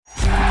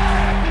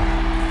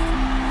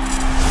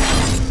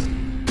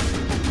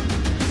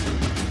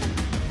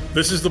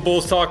This is the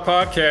Bulls Talk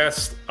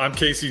Podcast. I'm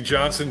Casey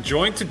Johnson,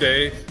 joined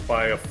today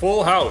by a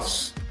full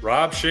house.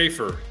 Rob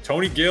Schaefer,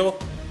 Tony Gill,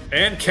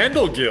 and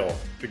Kendall Gill.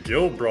 The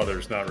Gill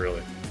brothers, not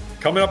really.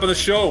 Coming up on the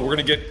show, we're going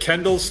to get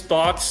Kendall's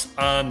thoughts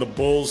on the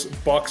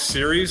Bulls-Bucks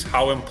series,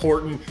 how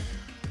important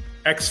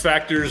X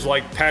factors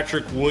like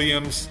Patrick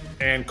Williams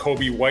and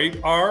Kobe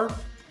White are.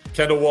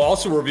 Kendall will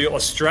also reveal a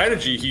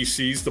strategy he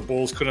sees the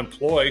Bulls could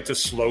employ to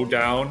slow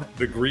down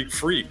the Greek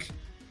Freak.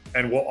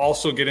 And we'll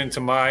also get into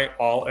my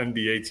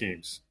all-NBA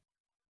teams.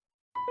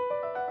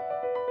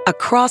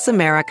 Across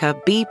America,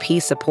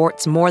 BP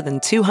supports more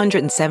than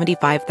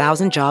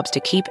 275,000 jobs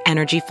to keep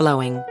energy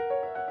flowing.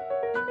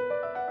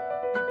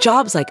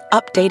 Jobs like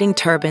updating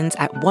turbines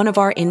at one of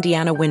our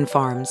Indiana wind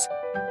farms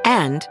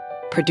and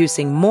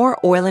producing more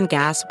oil and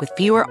gas with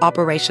fewer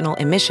operational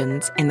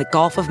emissions in the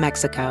Gulf of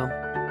Mexico.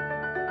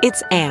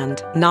 It's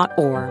and, not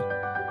or.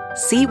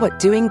 See what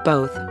doing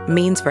both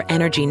means for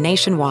energy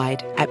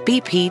nationwide at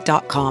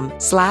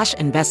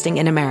bp.com/investing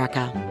in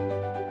America.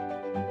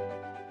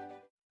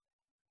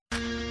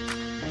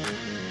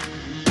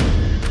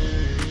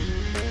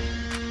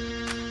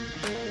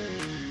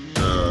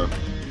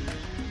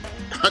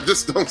 I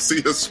just don't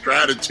see a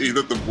strategy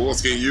that the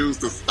Bulls can use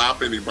to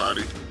stop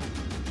anybody.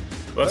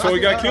 That's what we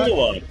got Kendall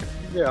on.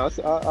 Yeah,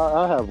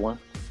 I have one.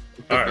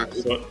 All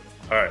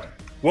right.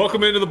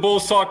 Welcome into the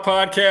Bulls Talk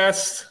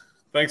Podcast.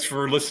 Thanks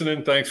for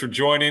listening. Thanks for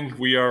joining.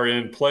 We are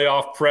in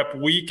playoff prep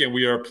week, and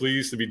we are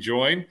pleased to be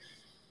joined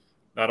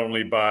not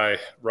only by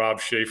Rob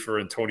Schaefer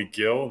and Tony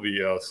Gill,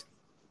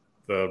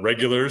 the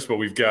regulars, but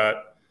we've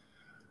got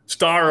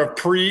star of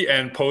pre-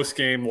 and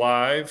post-game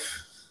live,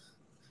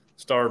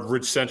 star of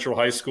Ridge Central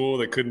High School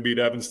that couldn't beat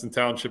Evanston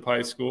Township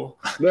High School,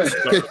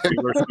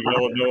 University of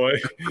Illinois.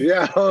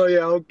 Yeah,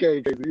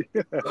 okay.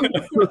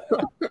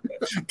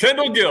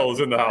 Kendall Gill is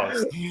in the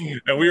house.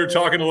 And we were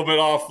talking a little bit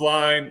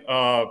offline.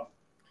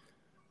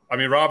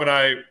 Rob and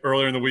I,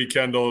 earlier in the week,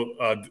 Kendall,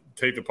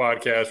 taped a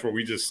podcast where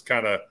we just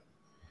kind of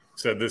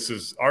said this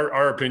is –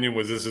 our opinion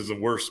was this is the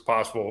worst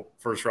possible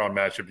first-round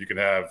matchup you can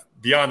have,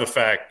 beyond the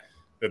fact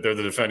that they're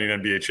the defending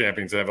NBA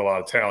champions and have a lot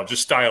of talent.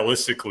 Just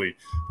stylistically,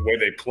 the way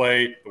they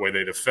play, the way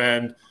they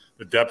defend,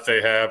 the depth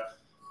they have.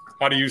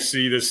 How do you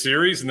see this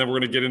series? And then we're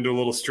going to get into a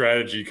little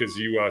strategy because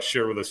you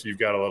share with us you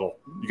got a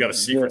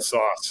secret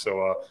sauce.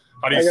 So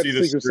how do you see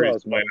this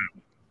series playing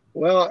out?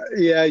 Well,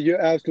 yeah,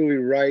 you're absolutely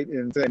right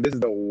in saying this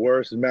is the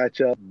worst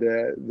matchup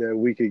that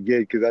we could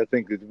get because I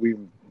think that we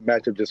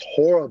match up just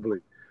horribly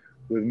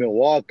with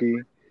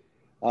Milwaukee.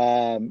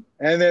 And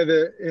they're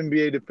the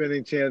NBA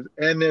defending champs,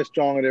 and they're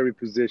strong at every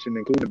position,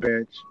 including the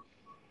bench.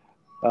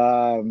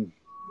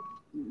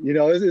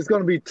 It's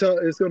going to be tough.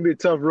 It's going to be a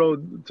tough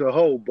road to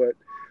hoe. But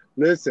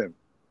listen,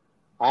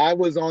 I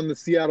was on the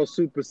Seattle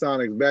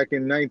Supersonics back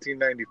in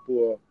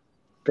 1994,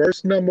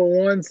 first number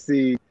one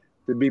seed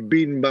to be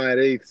beaten by an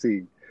eighth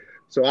seed.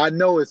 So I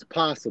know it's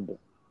possible.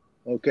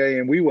 Okay,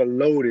 and we were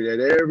loaded at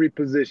every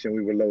position.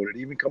 We were loaded,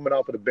 even coming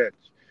off of the bench.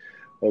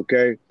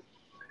 Okay.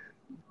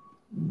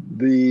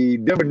 The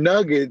Denver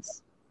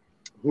Nuggets,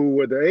 who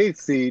were the eighth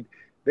seed,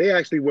 they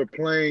actually were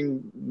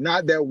playing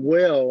not that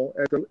well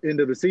at the end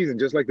of the season,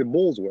 just like the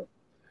Bulls were.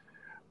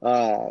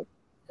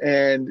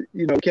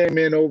 Came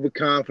in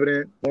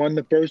overconfident, won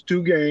the first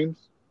two games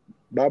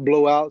by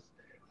blowouts.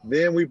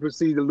 Then we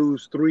proceeded to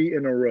lose 3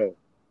 in a row.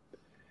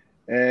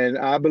 And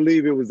I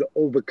believe it was the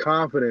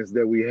overconfidence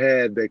that we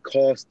had that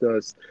cost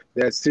us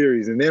that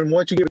series. And then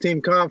once you give a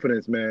team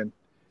confidence, man,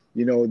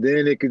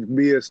 then it could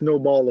be a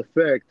snowball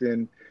effect.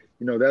 And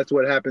that's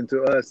what happened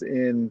to us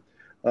in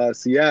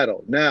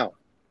Seattle. Now,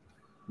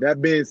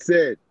 that being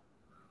said,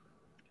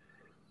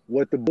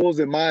 what the Bulls,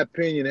 in my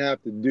opinion,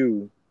 have to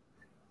do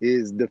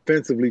is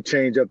defensively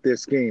change up their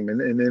scheme.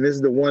 And this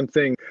is the one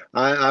thing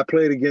I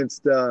played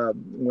against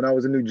when I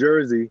was in New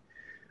Jersey.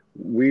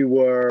 We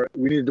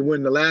needed to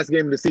win the last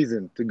game of the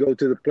season to go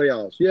to the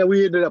playoffs. Yeah,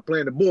 we ended up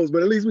playing the Bulls,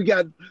 but at least we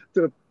got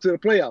to the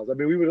playoffs. I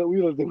mean, we were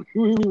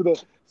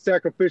the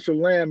sacrificial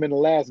lamb in the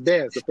last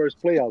dance, the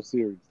first playoff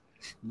series.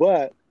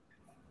 But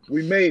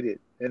we made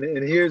it,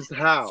 and here's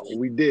how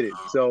we did it.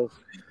 So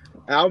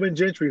Alvin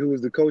Gentry, who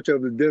was the coach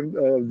of the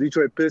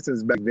Detroit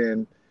Pistons back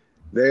then,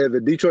 the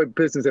Detroit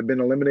Pistons had been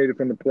eliminated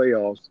from the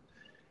playoffs,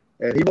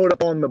 and he wrote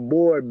up on the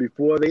board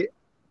before they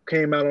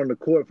came out on the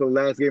court for the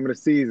last game of the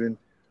season,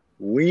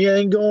 we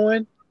ain't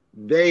going,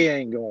 they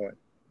ain't going.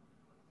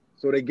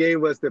 So they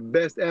gave us the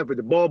best effort.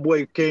 The ball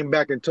boy came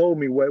back and told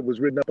me what was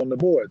written up on the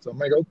board. So I'm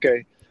like,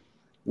 okay,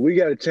 we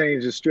got to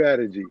change the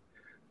strategy.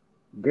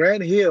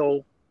 Grant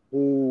Hill,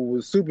 who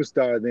was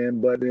superstar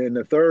then, but in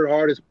the third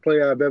hardest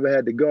player I've ever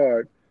had to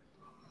guard,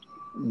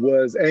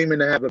 was aiming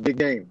to have a big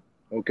game.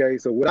 Okay,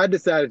 so what I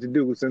decided to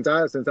do, since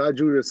I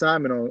drew the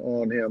assignment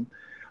on him,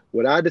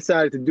 what I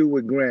decided to do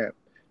with Grant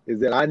is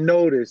that I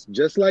noticed,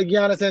 just like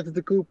Giannis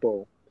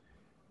Antetokounmpo,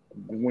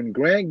 when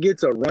Grant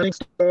gets a running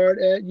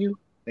start at you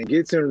and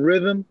gets in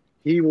rhythm,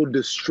 he will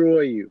destroy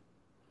you.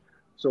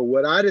 So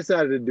what I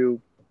decided to do,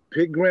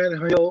 pick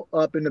Grant Hill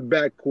up in the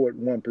backcourt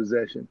one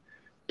possession,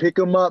 pick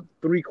him up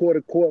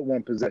three-quarter court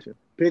one possession,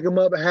 pick him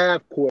up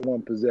half court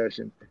 1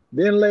 possession,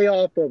 then lay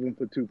off of him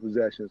for 2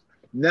 possessions.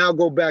 Now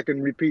go back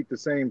and repeat the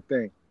same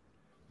thing.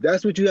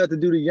 That's what you have to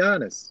do to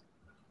Giannis.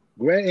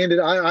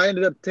 I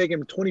ended up taking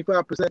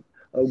 25%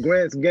 of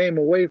Grant's game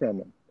away from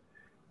him.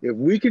 If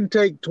we can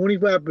take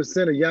 25% of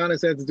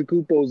Giannis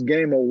Antetokounmpo's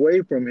game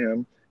away from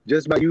him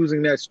just by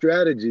using that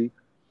strategy,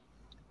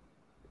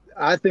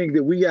 I think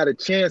that we got a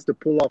chance to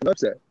pull off an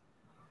upset.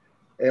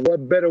 And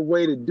what better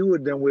way to do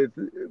it than with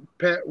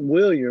Pat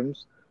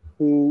Williams,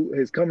 who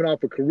is coming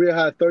off a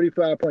career-high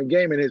 35-point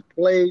game and has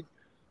played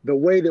the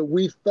way that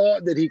we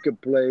thought that he could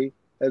play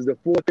as the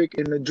 4th pick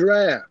in the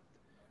draft.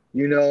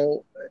 You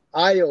know,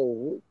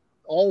 Ayo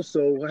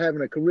also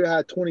having a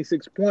career-high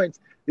 26 points.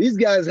 These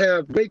guys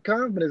have great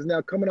confidence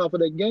now coming off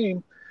of that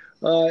game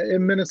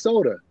in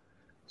Minnesota.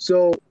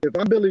 So if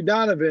I'm Billy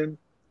Donovan,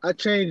 I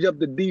change up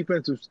the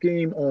defensive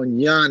scheme on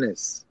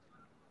Giannis.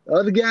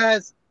 Other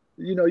guys,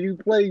 you know, you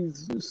play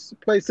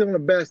similar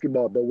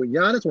basketball, but with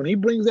Giannis, when he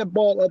brings that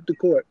ball up the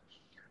court,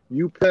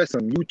 you press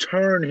him, you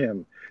turn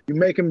him, you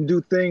make him do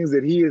things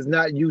that he is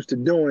not used to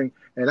doing,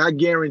 and I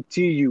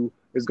guarantee you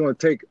it's going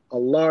to take a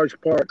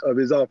large part of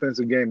his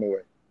offensive game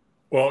away.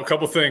 Well, a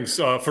couple things.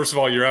 First of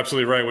all, you're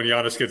absolutely right. When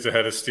Giannis gets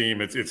ahead of steam,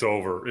 it's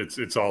over.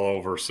 It's all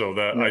over. So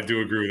that I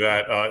do agree with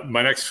that.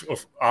 My next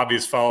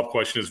obvious follow-up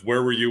question is,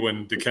 where were you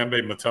when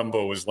Dikembe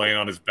Mutombo was laying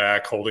on his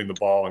back, holding the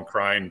ball and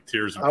crying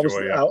tears of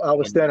joy? I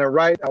was standing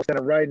right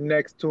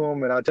next to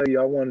him, and I'll tell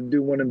you, I want to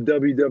do one of them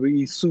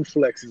WWE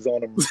suplexes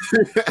on him.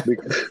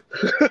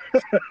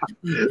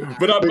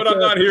 But I'm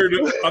not here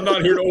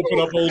to open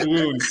up old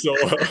wounds. So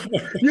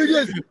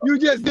you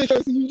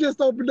just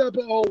opened up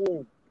an old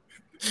wound.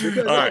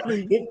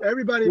 Because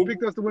everybody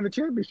picked us to win the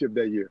championship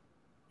that year.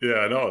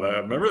 Yeah, I know. I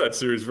remember that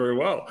series very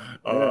well.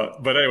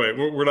 But anyway,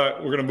 we're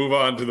going to move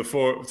on to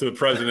the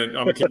president.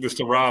 I'm going to keep this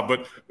to Rob.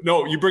 But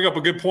no, you bring up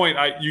a good point.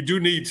 You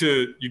do need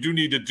to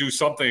do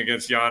something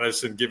against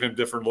Giannis and give him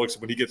different looks.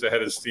 When he gets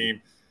ahead of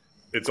steam,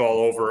 it's all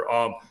over.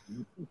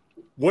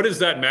 What does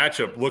that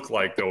matchup look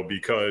like, though?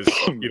 Because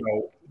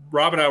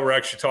Rob and I were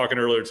actually talking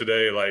earlier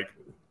today. Like,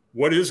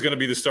 what is going to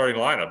be the starting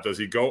lineup? Does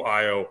he go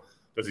Ayo?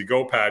 Does he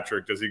go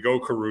Patrick? Does he go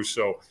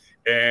Caruso?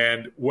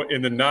 And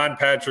in the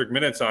non-Patrick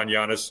minutes on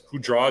Giannis, who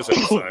draws at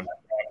the time?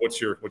 What's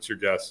your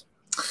guess?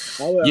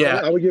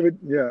 I would give it.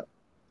 Yeah.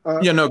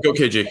 Go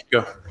KG.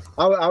 Go.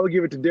 I would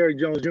give it to Derrick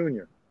Jones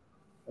Jr.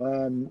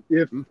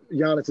 If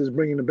Giannis is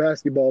bringing the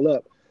basketball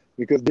up,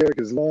 because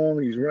Derrick is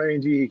long, he's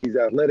rangy, he's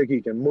athletic,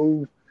 he can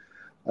move.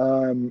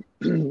 The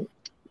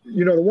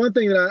one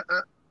thing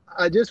that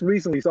I just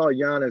recently saw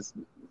Giannis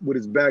with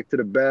his back to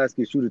the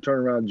basket shoot a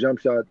turnaround jump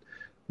shot.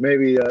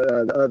 Maybe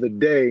the other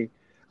day.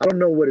 I don't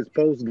know what his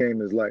post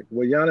game is like.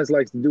 What Giannis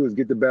likes to do is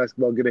get the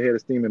basketball, get ahead of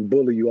steam, and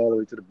bully you all the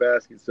way to the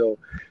basket. So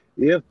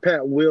if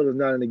Pat Will is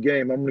not in the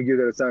game, I'm going to give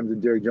that assignment to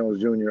Derrick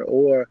Jones Jr.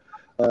 or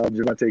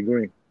Javonte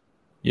Green.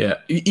 Yeah,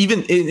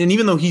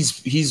 even though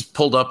he's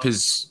pulled up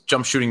his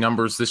jump shooting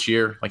numbers this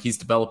year, like he's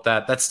developed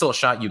that's still a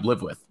shot you'd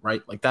live with,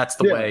 right? Like that's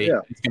the way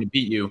he's going to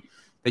beat you,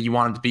 that you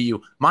want him to beat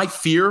you. My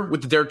fear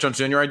with the Derrick Jones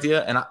Jr.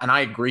 idea, and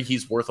I agree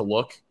he's worth a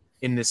look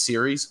in this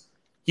series.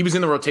 He was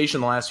in the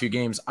rotation the last few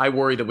games. I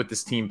worry that with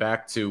this team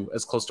back to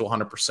as close to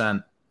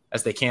 100%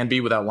 as they can be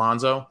without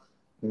Lonzo,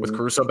 with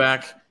Caruso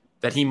back,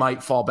 that he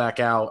might fall back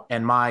out.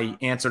 And my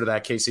answer to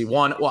that, Casey, we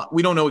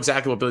don't know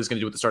exactly what Billy's going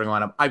to do with the starting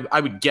lineup. I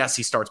would guess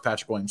he starts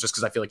Patrick Williams just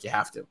because I feel like you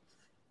have to.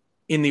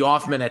 In the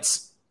off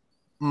minutes,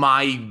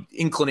 my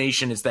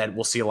inclination is that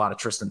we'll see a lot of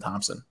Tristan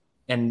Thompson.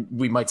 And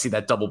we might see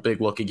that double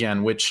big look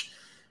again, which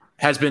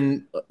has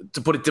been,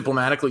 to put it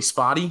diplomatically,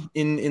 spotty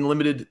in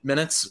limited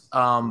minutes.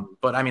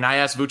 But, I mean, I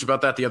asked Vooch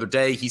about that the other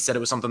day. He said it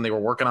was something they were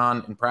working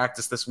on in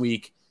practice this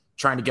week,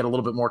 trying to get a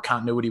little bit more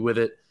continuity with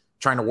it,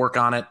 trying to work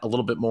on it a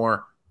little bit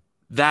more.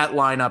 That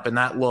lineup and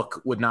that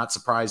look would not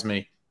surprise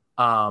me.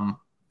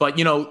 But,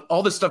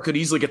 all this stuff could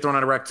easily get thrown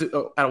out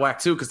of whack,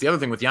 too, because the other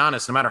thing with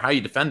Giannis, no matter how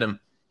you defend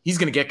him, he's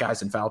going to get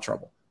guys in foul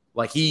trouble.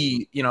 Like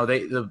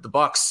the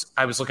Bucks,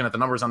 I was looking at the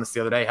numbers on this the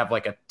other day, have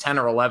like a 10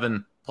 or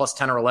 11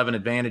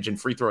 advantage in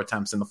free throw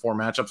attempts in the 4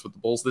 matchups with the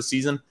Bulls this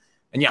season.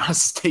 And Giannis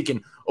has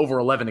taken over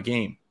 11 a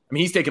game. I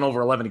mean, he's taken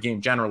over 11 a game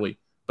generally,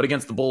 but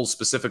against the Bulls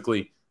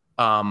specifically,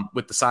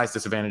 with the size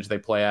disadvantage they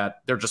play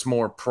at, they're just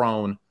more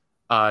prone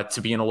to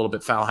being a little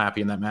bit foul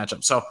happy in that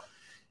matchup. So,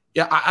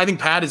 yeah, I think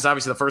Pat is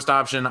obviously the first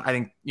option. I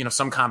think,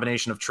 some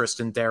combination of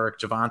Tristan, Derrick,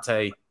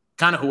 Javonte,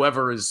 kind of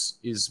whoever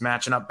is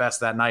matching up best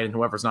that night and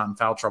whoever's not in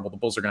foul trouble, the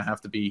Bulls are going to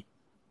have to be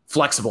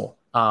flexible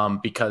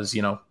because,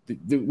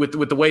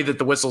 with the way that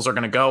the whistles are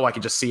going to go, I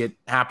can just see it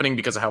happening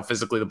because of how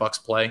physically the Bucks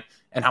play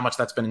and how much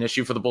that's been an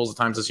issue for the Bulls at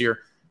times this year.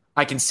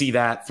 I can see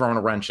that throwing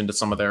a wrench into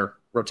some of their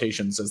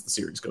rotations as the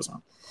series goes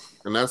on.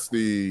 And that's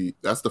the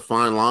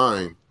fine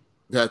line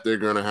that they're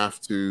going to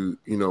have to,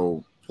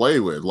 play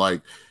with.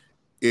 Like,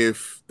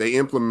 if they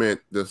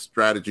implement the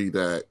strategy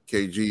that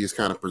KG is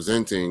kind of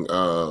presenting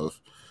of,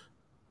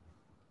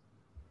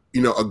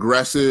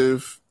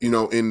 aggressive, in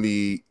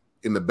the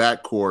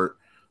backcourt,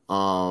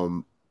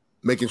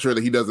 making sure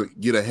that he doesn't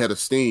get ahead of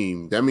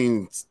steam, that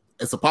means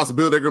it's a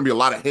possibility there are going to be a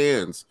lot of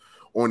hands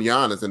on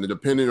Giannis, and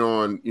depending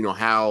on,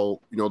 how,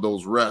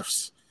 those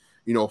refs,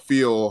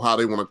 feel how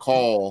they want to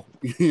call,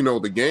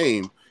 the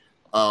game,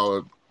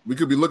 we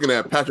could be looking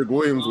at Patrick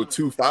Williams with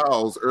 2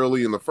 fouls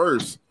early in the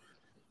first,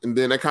 and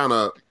then that kind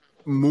of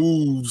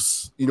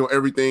moves,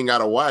 everything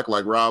out of whack,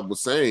 like Rob was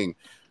saying.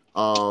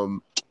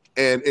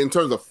 And in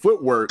terms of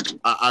footwork,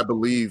 I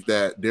believe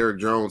that Derrick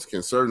Jones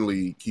can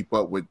certainly keep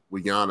up with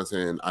Giannis,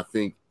 and I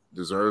think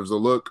deserves a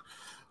look.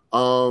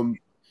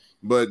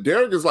 But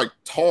Derrick is like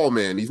tall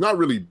man. He's not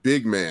really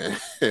big man.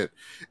 and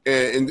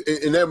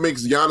that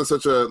makes Giannis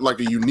such a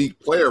unique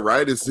player,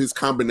 right? It's his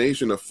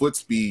combination of foot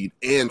speed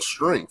and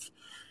strength.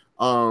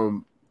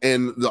 And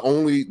the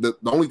only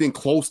thing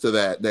close to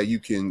that you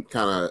can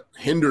kind of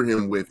hinder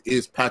him with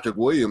is Patrick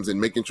Williams, and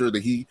making sure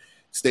that he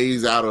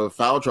stays out of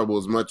foul trouble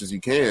as much as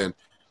you can.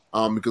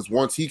 Because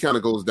once he kind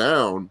of goes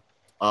down,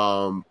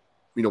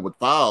 with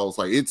fouls,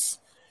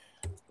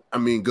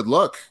 good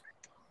luck.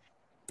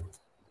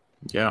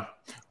 Yeah.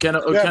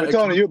 But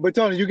Tony,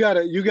 you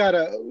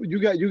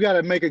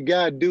gotta make a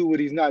guy do what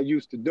he's not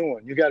used to doing.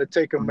 You got to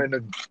take him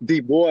into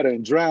deep water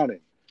and drown him.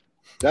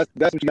 That's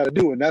what you got to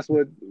do, and that's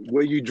where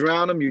you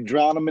drown him. You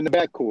drown him in the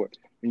backcourt.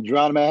 You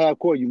drown him at half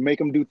court. You make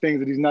him do things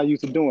that he's not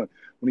used to doing.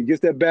 When he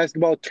gets that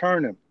basketball,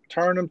 turn him.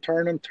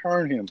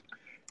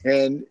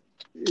 And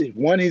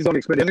one, he's going to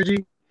expend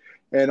energy,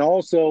 and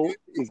also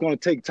he's going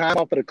to take time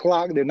off of the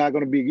clock. They're not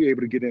going to be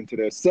able to get into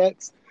their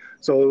sets.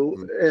 So,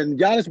 and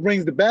Giannis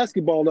brings the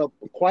basketball up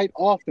quite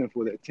often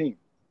for that team.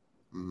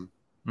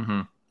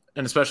 Mm-hmm.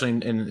 And especially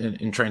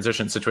in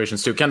transition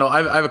situations too. Kendall,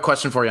 I have a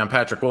question for you on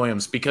Patrick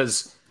Williams,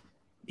 because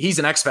he's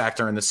an X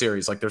factor in the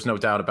series. There's no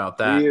doubt about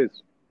that. He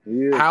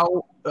is.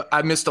 How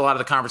I missed a lot of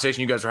the conversation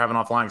you guys were having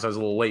offline because I was a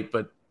little late,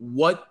 but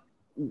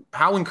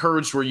how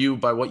encouraged were you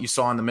by what you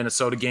saw in the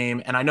Minnesota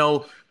game? And I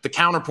know the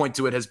counterpoint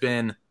to it has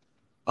been,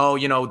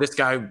 this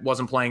guy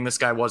wasn't playing, this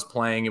guy was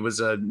playing. It was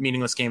a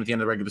meaningless game at the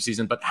end of the regular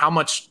season. But how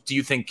much do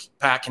you think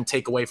Pat can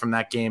take away from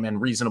that game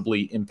and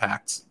reasonably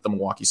impact the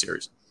Milwaukee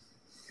series?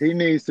 He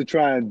needs to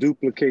try and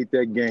duplicate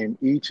that game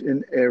each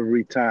and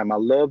every time. I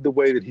love the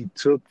way that he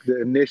took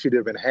the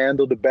initiative and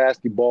handled the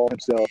basketball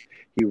himself.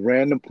 He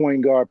ran the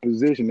point guard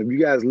position. If you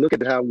guys look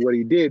at what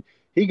he did,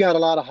 he got a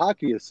lot of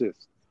hockey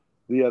assists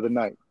the other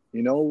night,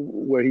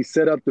 where he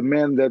set up the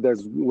man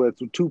that's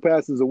 2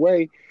 passes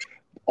away,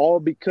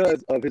 all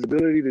because of his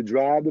ability to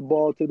drive the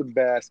ball to the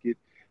basket,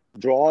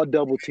 draw a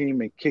double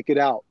team, and kick it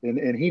out.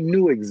 And he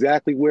knew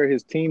exactly where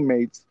his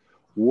teammates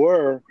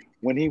were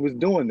when he was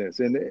doing this.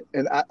 And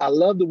I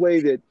love the way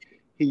that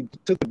he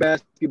took the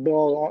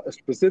basketball,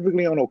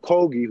 specifically on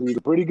Okogie, who's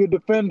a pretty good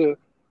defender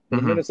for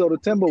the Minnesota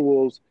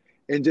Timberwolves,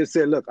 and just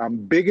said, look, I'm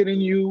bigger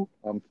than you,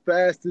 I'm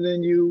faster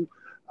than you,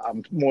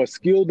 I'm more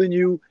skilled than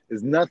you.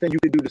 There's nothing you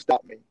can do to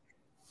stop me.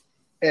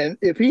 And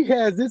if he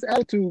has this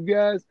attitude,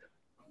 guys,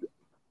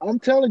 I'm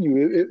telling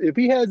you, if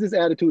he has this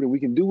attitude and we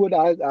can do what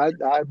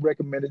I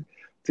recommended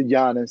to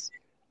Giannis,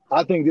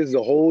 I think this is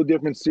a whole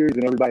different series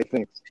than everybody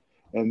thinks.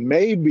 And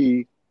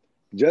maybe,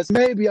 just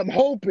maybe, I'm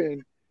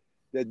hoping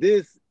that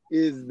this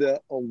is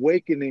the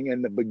awakening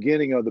and the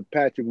beginning of the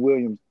Patrick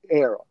Williams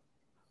era.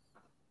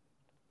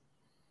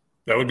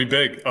 That would be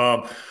big.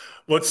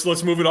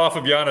 Let's move it off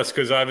of Giannis,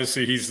 because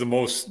obviously he's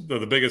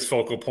the biggest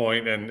focal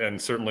point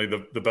and certainly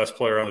the best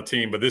player on the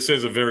team. But this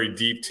is a very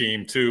deep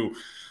team too.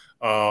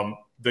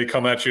 They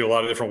come at you a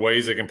lot of different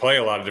ways. They can play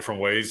a lot of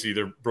different ways,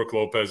 either Brook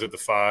Lopez at the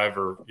 5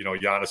 or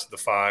Giannis at the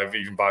 5,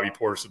 even Bobby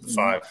Portis at the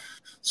 5.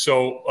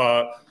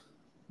 So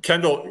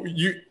Kendall,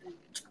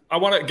 I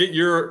want to get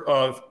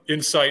your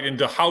insight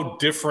into how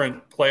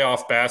different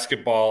playoff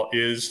basketball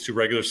is to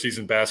regular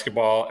season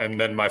basketball. And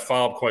then my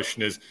follow-up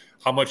question is,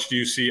 how much do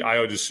you see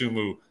Ayo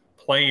Dosunmu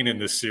playing in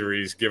this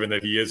series, given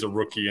that he is a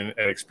rookie and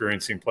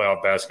experiencing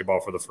playoff basketball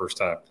for the first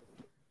time?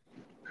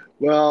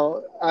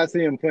 Well, I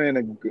see him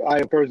playing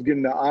first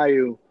getting to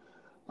Ayo.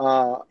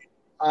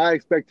 I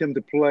expect him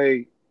to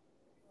play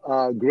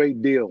a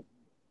great deal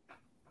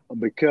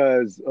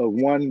because of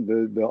one,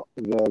 the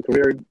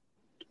career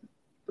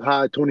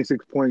high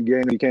 26-point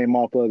game he came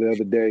off of the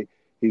other day.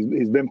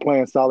 He's been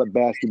playing solid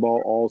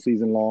basketball all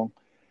season long,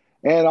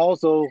 and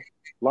also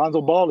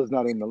Lonzo Ball is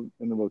not in the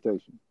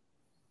rotation.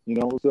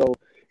 So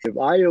if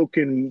Ayo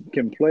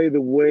can play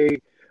the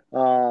way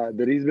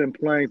that he's been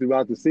playing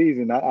throughout the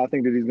season, I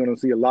think that he's going to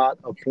see a lot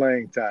of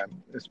playing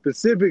time,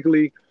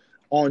 specifically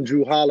on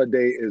Jrue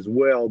Holiday as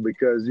well,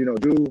 because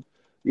Jrue,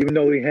 even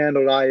though he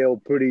handled Ayo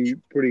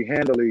pretty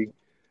handily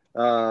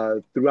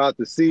throughout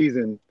the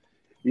season,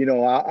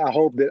 I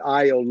hope that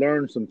Ayo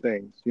learns some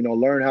things,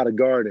 learn how to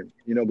guard him,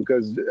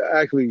 because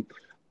actually,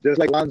 just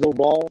like Lonzo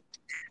Ball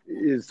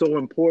is so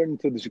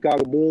important to the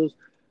Chicago Bulls,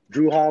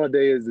 Jrue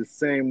Holiday is the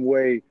same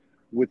way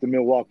with the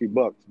Milwaukee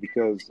Bucks,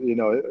 because,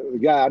 the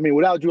guy,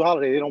 without Jrue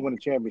Holiday, they don't win a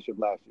championship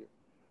last year.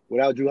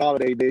 Without Jrue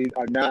Holiday, they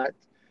are not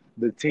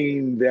the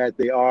team that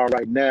they are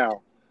right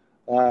now.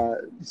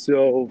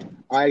 So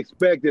I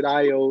expect that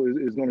Ayo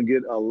is going to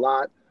get a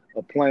lot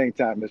of playing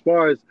time. As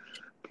far as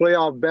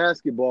playoff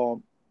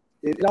basketball,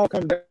 it all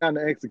comes down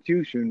to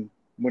execution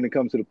when it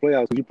comes to the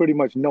playoffs. You pretty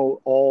much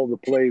know all the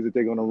plays that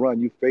they're going to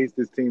run. You faced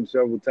this team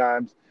several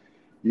times.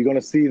 You're going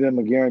to see them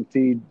a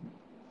guaranteed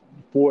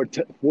four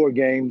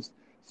games.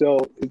 So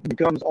it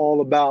becomes all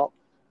about,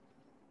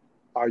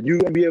 are you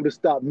going to be able to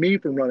stop me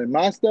from running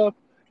my stuff,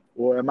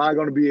 or am I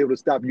going to be able to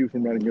stop you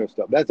from running your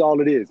stuff? That's all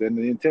it is, and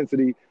the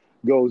intensity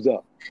goes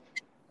up.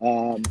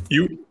 I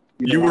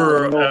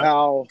don't know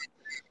how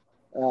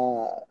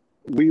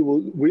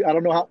I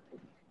don't know how.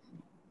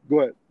 Go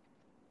ahead.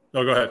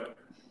 No, go ahead.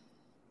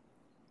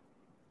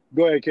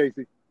 Go ahead,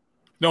 Casey.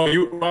 No, I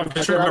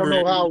don't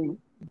know how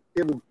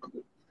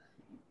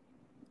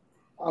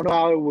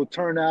it will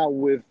turn out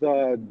with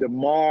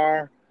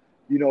DeMar,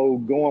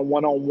 going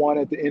one-on-one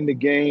at the end of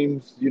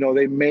games.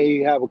 They may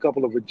have a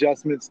couple of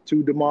adjustments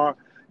to DeMar.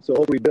 So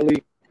hopefully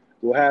Billy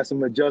will have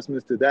some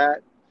adjustments to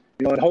that.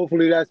 And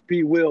hopefully that's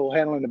P. Will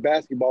handling the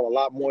basketball a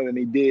lot more than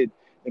he did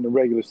in the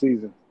regular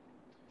season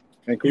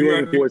and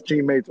creating for his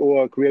teammates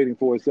or creating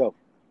for himself.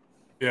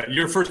 Yeah,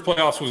 your first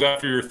playoffs was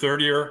after your third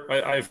year,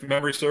 if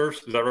memory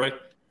serves. Is that right?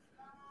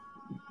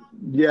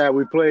 Yeah,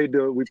 we played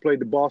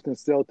the Boston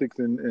Celtics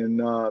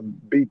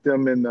and beat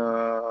them in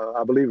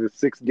I believe it was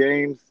 6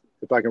 games,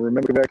 if I can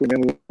remember correctly.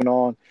 Then we went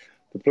on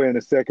to play in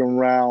the second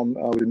round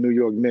with the New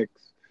York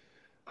Knicks.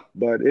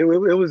 But it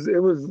was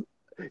the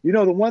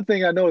one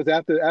thing I noticed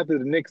after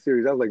the Knicks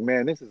series, I was like,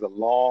 man, this is a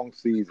long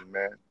season,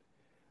 man,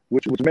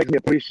 which makes me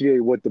appreciate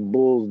what the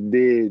Bulls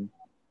did,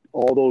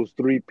 all those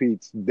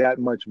three-peats, that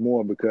much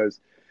more, because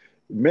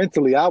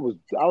mentally I was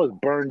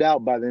burned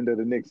out by the end of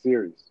the Knicks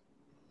series.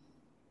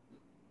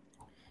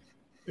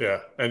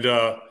 Yeah, and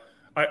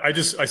I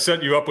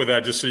set you up with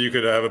that just so you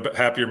could have a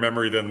happier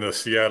memory than the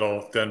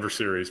Seattle-Denver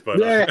series, but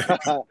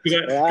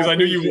because I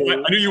knew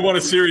you won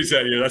a series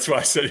that year, that's why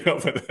I set you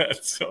up with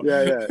that. So.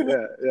 Yeah.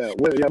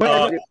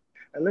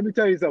 And let me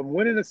tell you something: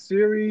 winning a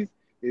series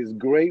is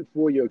great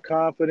for your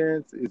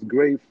confidence. It's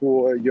great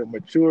for your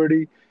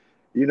maturity.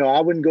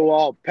 I wouldn't go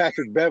all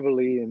Patrick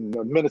Beverly and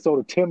the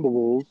Minnesota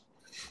Timberwolves,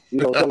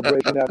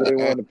 celebration after they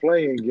won the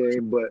playing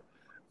game, but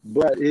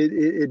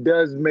it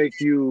does make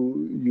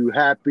you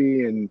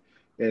happy and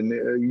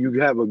you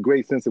have a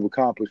great sense of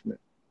accomplishment.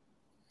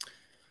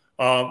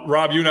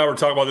 Rob, you and I were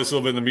talking about this a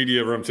little bit in the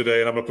media room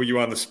today, and I'm going to put you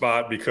on the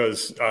spot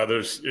because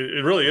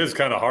it really is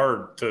kind of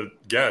hard to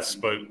guess.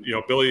 But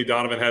Billy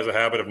Donovan has a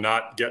habit of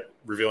not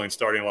revealing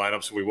starting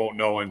lineups, so we won't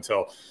know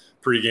until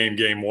pregame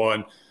game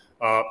one.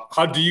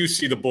 How do you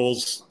see the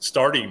Bulls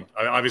starting?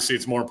 Obviously,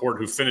 it's more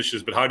important who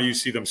finishes, but how do you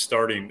see them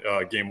starting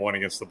game one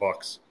against the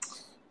Bucks?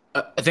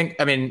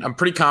 I'm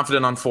pretty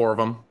confident on 4 of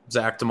them: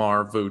 Zach,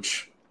 DeMar,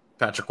 Vooch,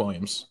 Patrick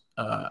Williams.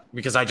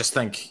 Because I just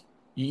think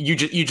you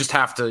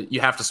have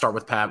to start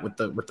with Pat with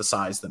the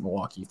size that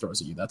Milwaukee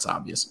throws at you. That's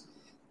obvious.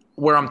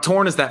 Where I'm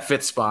torn is that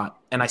 5th spot,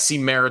 and I see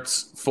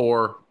merits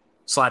for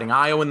sliding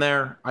Ayo in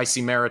there. I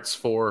see merits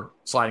for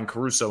sliding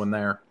Caruso in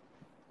there.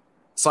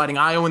 Sliding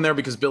Ayo in there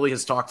because Billy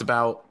has talked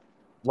about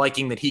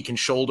liking that he can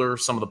shoulder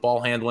some of the ball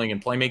handling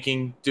and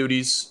playmaking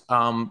duties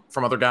from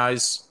other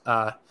guys,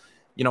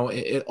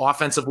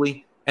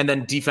 offensively. And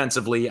then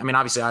defensively,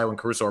 obviously Ayo and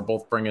Caruso are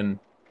both bringing,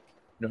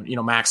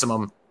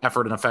 maximum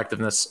effort and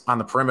effectiveness on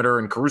the perimeter.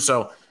 And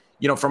Caruso,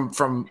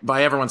 from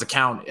by everyone's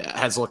account,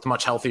 has looked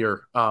much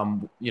healthier.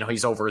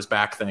 He's over his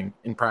back thing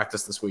in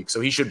practice this week.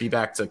 So he should be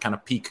back to kind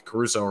of peak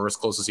Caruso, or as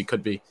close as he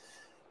could be.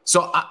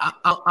 So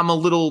I'm a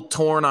little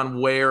torn on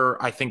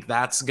where I think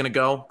that's going to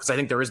go, because I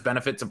think there is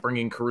benefit to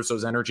bringing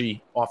Caruso's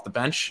energy off the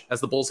bench,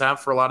 as the Bulls have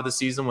for a lot of the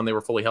season when they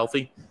were fully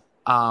healthy.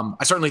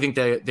 I certainly think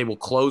they will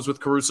close with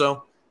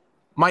Caruso.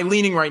 My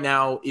leaning right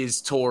now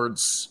is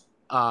towards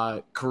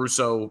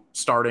Caruso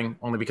starting,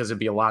 only because it'd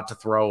be a lot to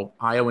throw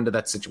Ayo into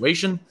that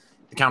situation.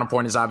 The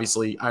counterpoint is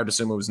obviously I would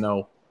assume it was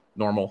no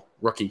normal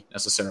rookie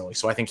necessarily.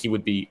 So I think he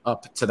would be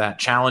up to that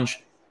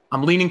challenge.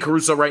 I'm leaning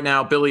Caruso right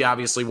now. Billy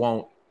obviously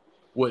won't.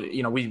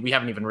 We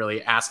haven't even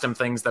really asked him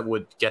things that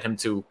would get him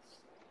to,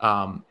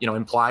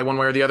 imply one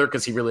way or the other,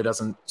 because he really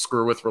doesn't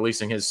screw with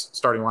releasing his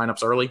starting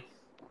lineups early.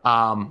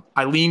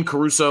 I lean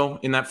Caruso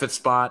in that 5th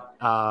spot,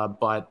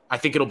 but I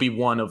think it'll be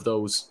one of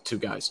those 2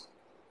 guys.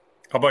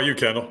 How about you,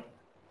 Kendall?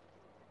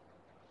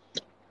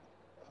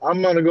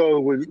 I'm going to go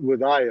with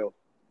Ayo.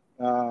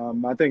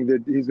 I think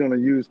that he's going to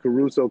use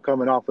Caruso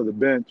coming off of the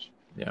bench.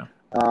 Yeah.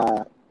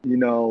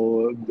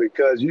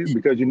 Because you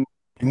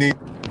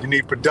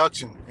need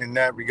production in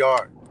that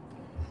regard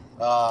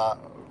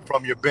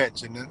from your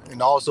bench,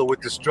 and also with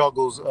the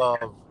struggles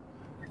of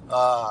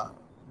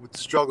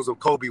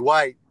Kobe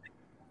White,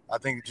 I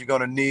think that you're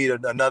going to need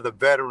another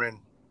veteran,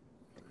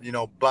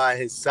 by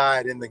his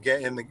side in the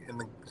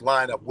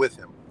lineup with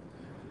him.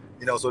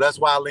 So that's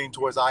why I lean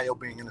towards Ayo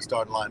being in the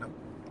starting lineup.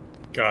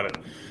 Got it.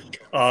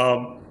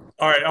 All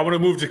right, I want to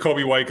move to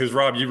Kobe White because,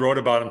 Rob, you wrote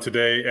about him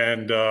today,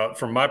 and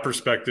from my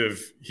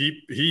perspective,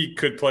 he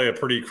could play a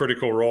pretty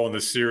critical role in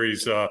this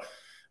series.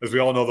 As we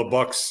all know, the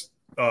Bucks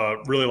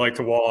really like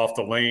to wall off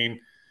the lane.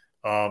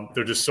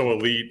 They're just so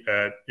elite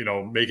at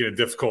making it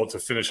difficult to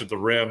finish at the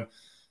rim,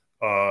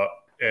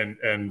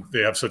 and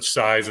they have such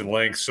size and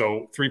length.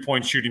 So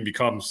 3-point shooting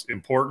becomes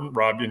important.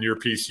 Rob, in your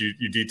piece,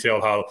 you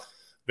detailed how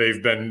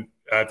they've been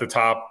at the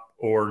top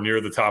or near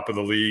the top of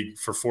the league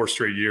for 4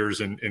 straight years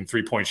in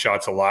 3-point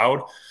shots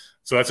allowed.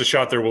 So that's a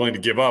shot they're willing to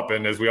give up.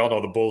 And as we all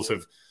know, the Bulls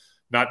have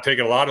not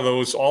taken a lot of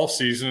those all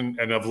season,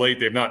 and of late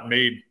they've not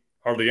made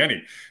hardly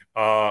any.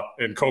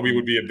 And Kobe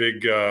would be a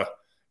big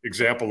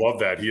example of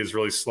that. He has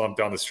really slumped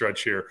down the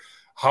stretch here.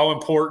 How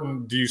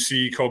important do you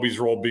see Kobe's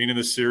role being in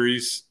this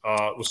series?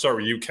 We'll start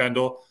with you,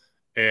 Kendall.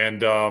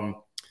 And,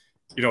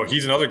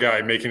 he's another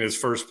guy making his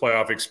first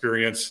playoff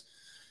experience.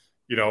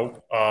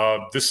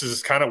 This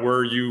is kind of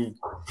where you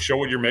show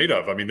what you're made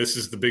of. I mean, this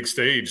is the big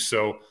stage.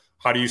 So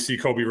how do you see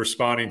Kobe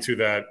responding to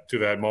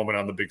that moment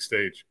on the big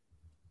stage?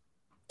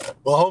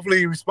 Well, hopefully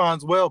he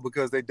responds well,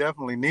 because they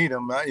definitely need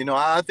him.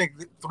 I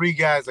think 3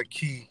 guys are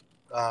key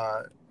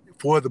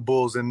for the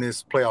Bulls in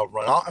this playoff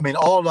run. I mean,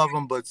 all of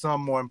them, but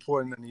some more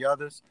important than the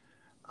others.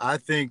 I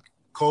think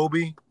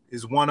Kobe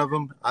is one of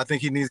them. I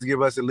think he needs to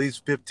give us at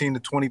least 15 to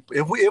 20.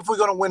 If we're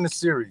going to win the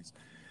series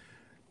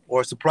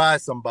or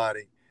surprise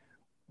somebody,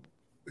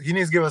 he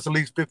needs to give us at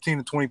least 15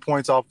 to 20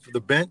 points off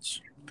the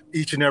bench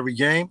each and every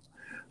game.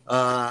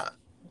 I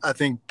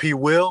think P.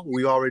 Will,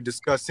 we already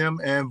discussed him,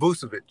 and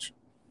Vucevic.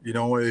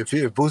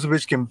 If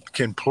Vucevic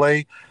can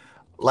play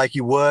like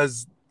he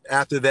was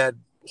after that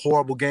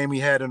horrible game he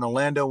had in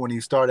Orlando when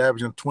he started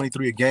averaging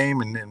 23 a game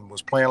and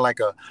was playing like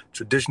a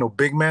traditional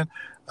big man,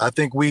 I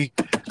think we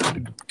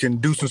can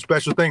do some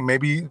special things,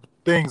 maybe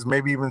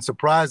even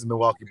surprise the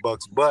Milwaukee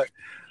Bucks. But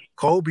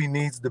Kobe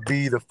needs to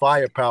be the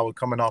firepower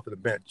coming off of the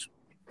bench.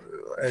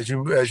 As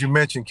you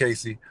mentioned,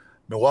 Casey,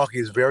 Milwaukee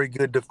is very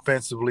good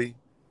defensively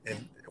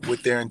and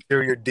with their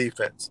interior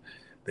defense.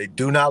 They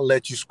do not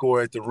let you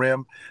score at the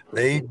rim.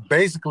 They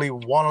basically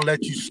want to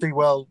let you see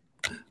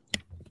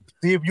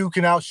if you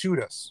can outshoot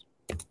us.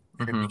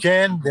 If you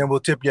can, then we'll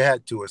tip your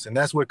hat to us. And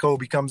that's where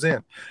Kobe comes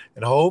in.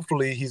 And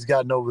hopefully he's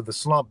gotten over the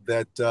slump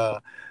that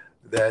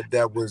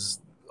was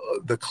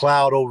the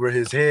cloud over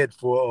his head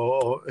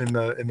for in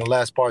the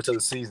last parts of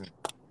the season.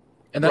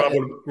 And Rob,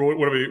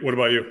 what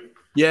about you?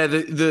 Yeah,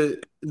 the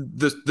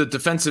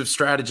defensive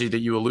strategy that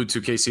you allude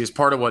to, Casey, is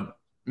part of what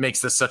makes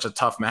this such a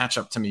tough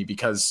matchup to me,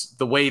 because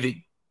the way that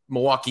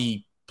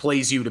Milwaukee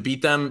plays you to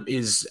beat them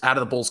is out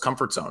of the Bulls'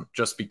 comfort zone,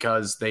 just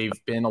because they've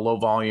been a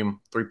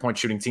low-volume 3-point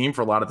shooting team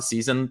for a lot of the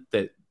season.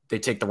 That they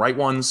take the right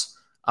ones,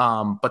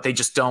 but they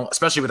just don't,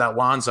 especially without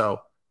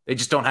Lonzo, they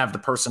just don't have the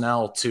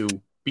personnel to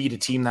beat a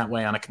team that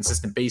way on a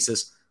consistent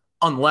basis,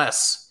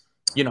 unless,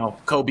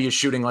 Kobe is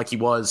shooting like he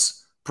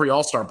was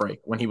pre-All-Star break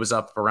when he was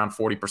up around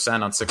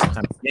 40% on 6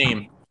 attempts a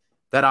game.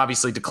 That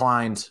obviously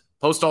declined.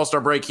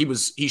 Post-All-Star break,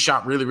 he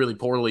shot really, really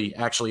poorly,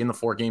 actually, in the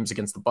 4 games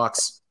against the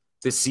Bucks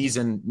this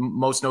season,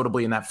 most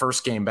notably in that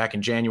first game back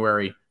in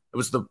January. It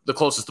was the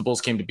closest the Bulls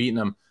came to beating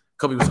them.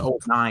 Kobe was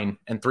 0-9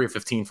 and 3 of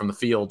 15 from the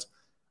field.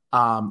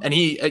 And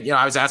he,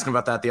 I was asking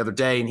about that the other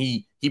day, and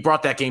he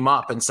brought that game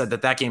up and said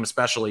that game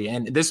especially,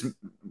 and this,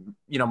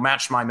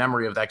 matched my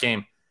memory of that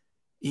game.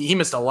 He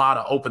missed a lot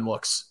of open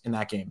looks in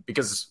that game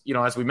because,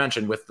 as we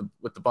mentioned with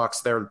the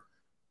Bucks, their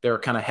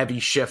kind of heavy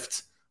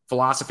shift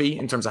philosophy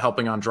in terms of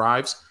helping on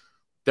drives.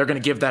 They're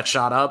going to give that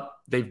shot up.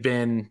 They've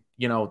been,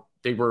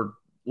 they were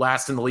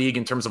last in the league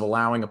in terms of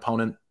allowing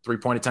opponent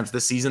 3-point attempts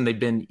this season. They've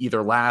been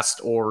either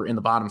last or in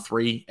the bottom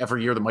 3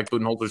 every year that Mike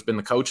Budenholzer's been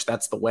the coach.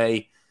 That's the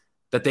way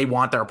that they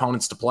want their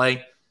opponents to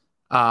play.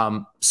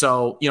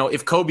 So,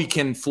 if Kobe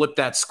can flip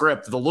that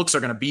script, the looks are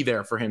going to be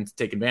there for him to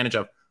take advantage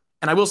of.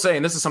 And I will say,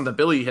 and this is something that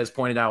Billy has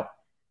pointed out,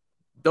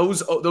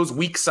 those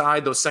weak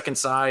side, those second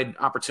side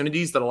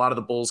opportunities that a lot of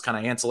the Bulls kind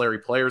of ancillary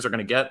players are going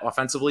to get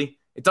offensively,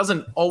 it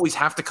doesn't always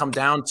have to come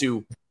down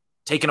to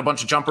taking a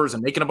bunch of jumpers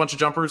and making a bunch of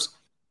jumpers.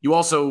 You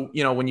also,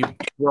 when you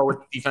throw with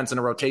defense in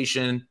a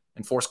rotation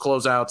and force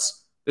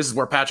closeouts, this is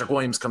where Patrick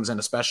Williams comes in,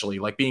 especially.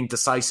 Like, being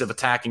decisive,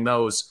 attacking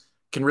those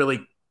can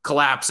really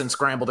collapse and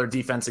scramble their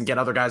defense and get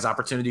other guys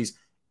opportunities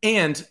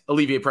and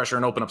alleviate pressure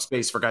and open up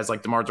space for guys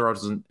like DeMar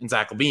DeRozan and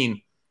Zach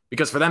LaVine.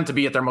 Because for them to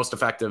be at their most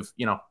effective,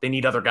 they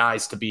need other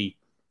guys to be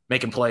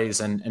making plays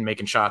and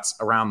making shots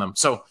around them.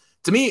 So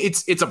to me,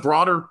 it's a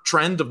broader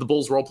trend of the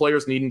Bulls role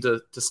players needing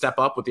to step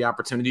up with the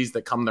opportunities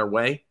that come their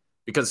way,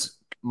 because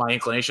my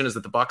inclination is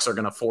that the Bucks are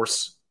going to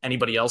force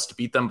anybody else to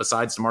beat them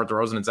besides DeMar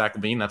DeRozan and Zach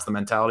LaVine. That's the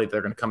mentality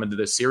they're going to come into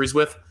this series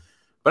with.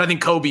 But I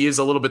think Kobe is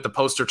a little bit the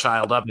poster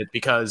child of it,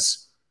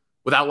 because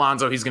without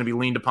Lonzo, he's going to be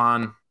leaned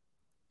upon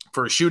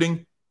for his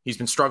shooting. He's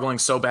been struggling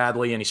so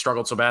badly, and he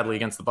struggled so badly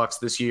against the Bucks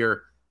this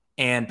year.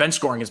 And bench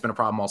scoring has been a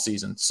problem all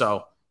season.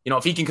 So,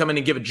 if he can come in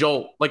and give a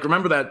jolt, like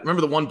remember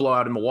the one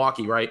blowout in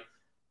Milwaukee, right?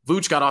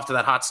 Vooch got off to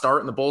that hot start,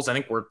 and the Bulls, I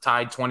think, were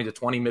tied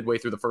 20-20 midway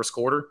through the first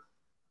quarter.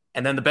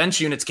 And then the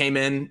bench units came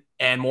in,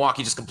 and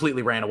Milwaukee just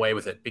completely ran away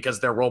with it because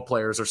their role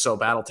players are so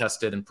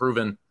battle-tested and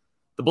proven.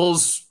 The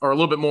Bulls are a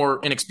little bit more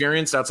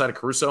inexperienced outside of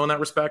Caruso in that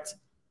respect.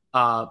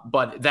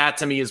 But that,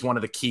 to me, is one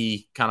of the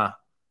key kind of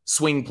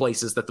swing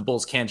places that the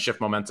Bulls can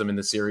shift momentum in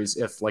this series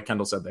if, like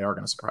Kendall said, they are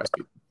going to surprise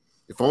people.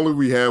 If only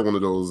we had one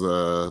of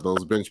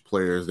those bench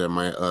players that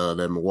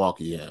that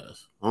Milwaukee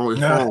has.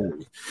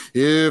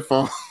 If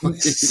only.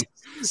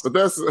 But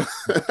that's.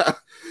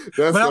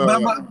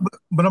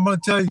 But I'm going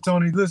to tell you,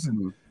 Tony.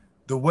 Listen,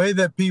 the way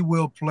that P.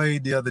 Will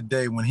played the other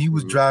day when he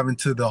was driving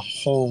to the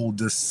hole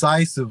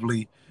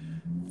decisively,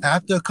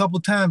 after a couple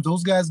times,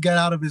 those guys got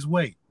out of his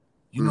way.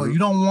 You know, you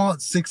don't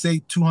want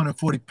 6'8",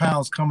 240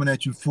 pounds coming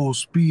at you full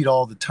speed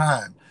all the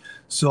time.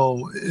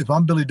 So if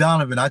I'm Billy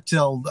Donovan, I'm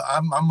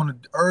going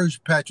to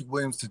urge Patrick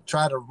Williams to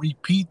try to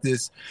repeat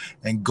this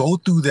and go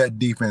through that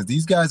defense.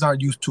 These guys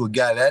aren't used to a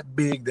guy that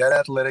big, that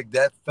athletic,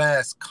 that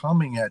fast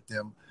coming at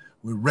them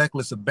with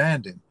reckless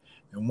abandon.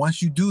 And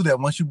once you do that,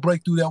 once you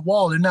break through that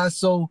wall, they're not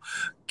so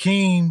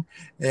keen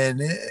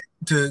and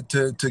to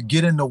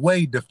get in the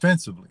way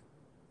defensively.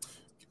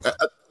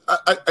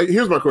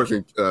 Here's my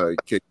question,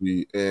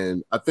 KG,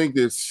 and I think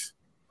this,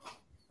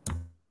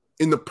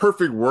 in the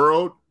perfect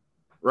world,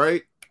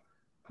 right?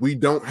 We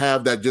don't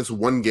have that just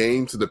one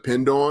game to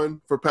depend on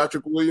for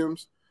Patrick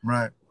Williams.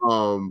 Right.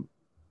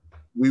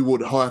 We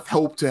would have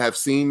hoped to have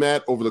seen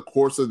that over the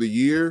course of the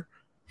year.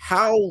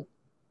 How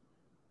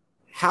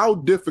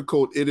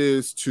difficult it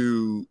is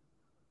to,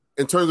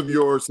 in terms of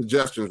your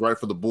suggestions, right,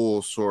 for the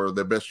Bulls for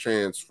their best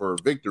chance for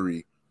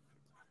victory,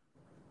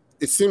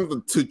 it seems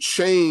to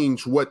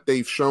change what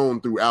they've shown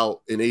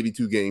throughout an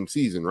 82-game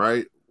season,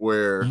 right,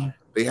 where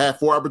they had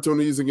 4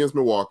 opportunities against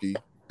Milwaukee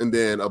and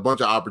then a bunch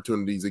of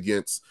opportunities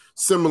against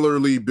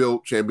similarly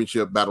built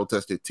championship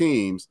battle-tested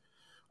teams.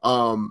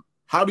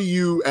 How do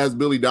you, as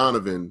Billy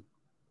Donovan,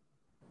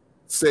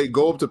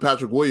 go up to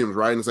Patrick Williams,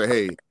 right, and say,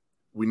 hey,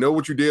 we know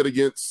what you did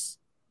against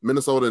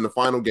Minnesota in the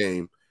final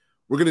game.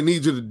 We're going to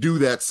need you to do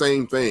that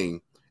same thing.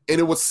 And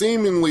it would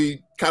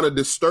seemingly kind of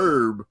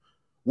disturb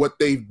what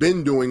they've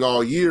been doing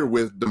all year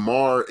with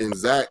DeMar and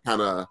Zach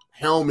kind of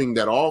helming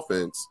that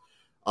offense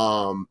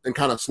and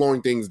kind of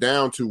slowing things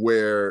down to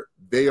where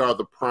they are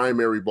the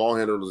primary ball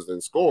handlers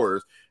and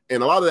scorers.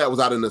 And a lot of that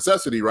was out of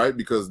necessity, right?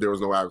 Because there was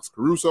no Alex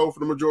Caruso for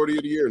the majority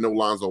of the year, no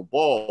Lonzo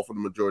Ball for the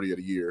majority of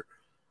the year.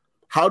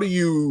 How do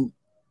you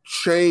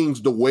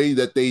change the way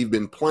that they've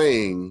been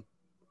playing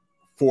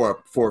for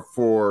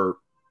 4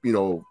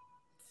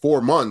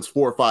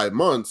 or 5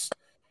 months,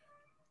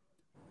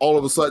 all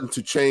of a sudden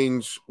to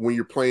change when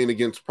you're playing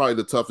against probably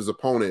the toughest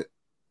opponent,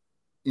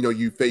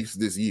 you face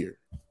this year?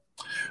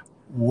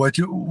 What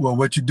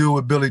you do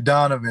with Billy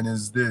Donovan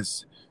is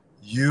this: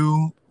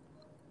 you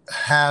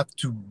have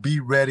to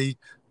be ready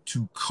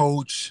to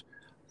coach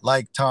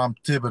like Tom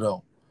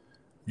Thibodeau.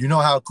 You know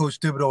how Coach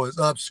Thibodeau is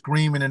up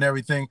screaming and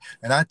everything.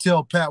 And I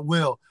tell Pat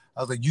Will,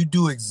 I was like, you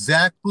do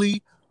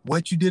exactly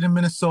what you did in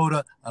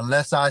Minnesota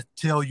unless I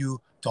tell you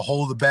to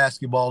hold the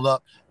basketball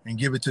up and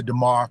give it to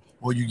DeMar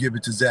or you give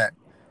it to Zach.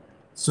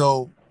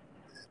 So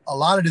a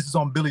lot of this is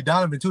on Billy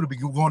Donovan, too, to be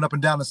going up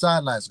and down the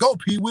sidelines. Go,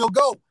 P. Will,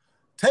 go.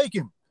 Take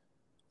him.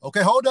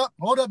 Okay, hold up,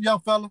 young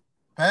fella.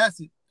 Pass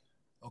it.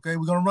 Okay,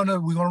 we're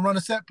gonna run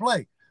a set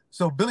play.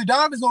 So Billy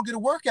Donovan's gonna get a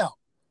workout.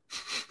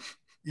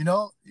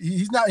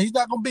 He's not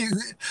gonna be.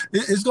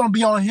 It's gonna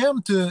be on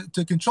him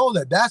to control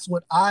that. That's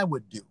what I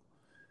would do.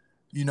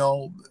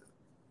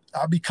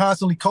 I'll be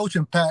constantly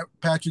coaching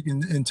Patrick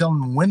and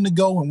telling him when to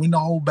go and when to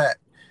hold back.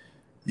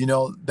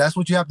 That's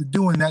what you have to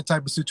do in that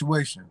type of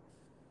situation.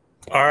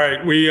 All right,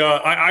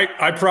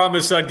 I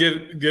promised I'd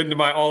get into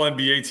my all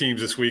NBA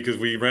teams this week because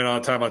we ran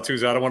out of time on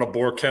Tuesday. I don't want to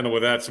bore Kendall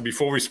with that. So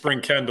before we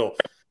spring Kendall,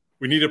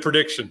 we need a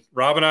prediction.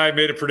 Rob and I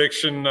made a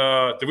prediction.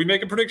 Did we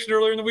make a prediction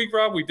earlier in the week,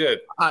 Rob? We did.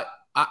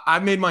 I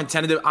made mine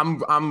tentative.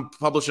 I'm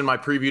publishing my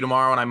preview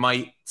tomorrow, and I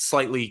might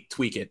slightly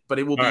tweak it, but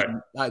it will be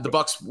the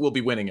Bucks will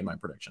be winning in my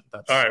prediction.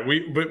 All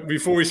right. But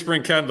before we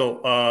spring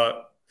Kendall,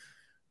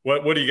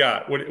 what do you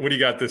got? What do you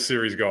got this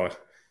series going?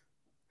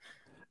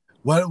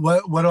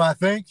 What do I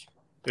think?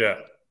 Yeah.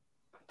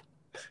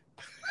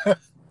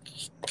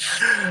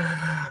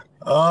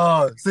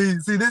 Oh, see,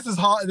 this is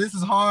hard. This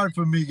is hard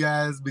for me,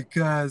 guys,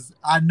 because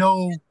I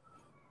know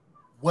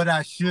what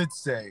I should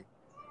say,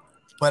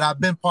 but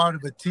I've been part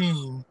of a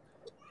team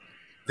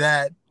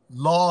that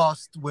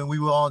lost when we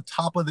were on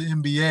top of the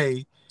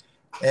NBA,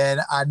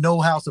 and I know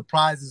how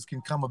surprises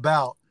can come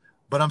about,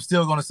 but I'm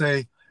still going to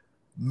say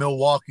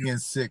Milwaukee in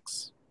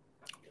 6.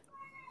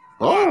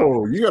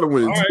 Oh, you got to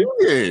win 2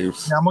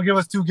 games. Yeah, I'm going to give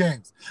us 2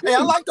 games. Hey, I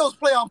like those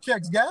playoff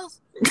checks, guys.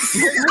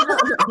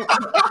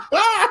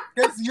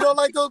 You don't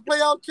like those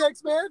playoff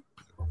checks, man?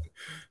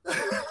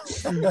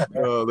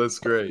 Oh, that's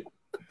great.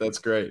 That's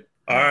great.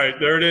 All right,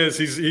 there it is.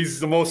 He's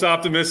the most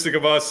optimistic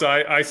of us.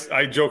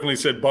 I jokingly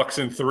said Bucks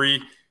in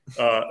 3,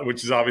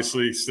 which is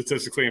obviously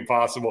statistically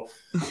impossible.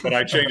 But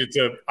I changed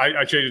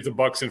it to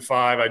Bucks in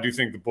 5. I do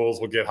think the Bulls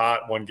will get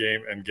hot one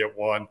game and get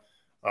one.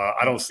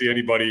 I don't see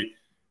anybody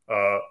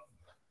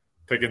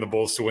picking the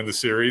Bulls to win the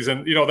series.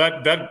 And,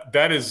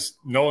 that is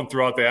known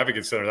throughout the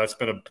Advocate Center. That's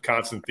been a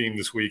constant theme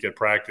this week at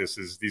practice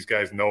is these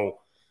guys know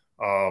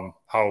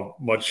how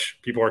much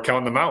people are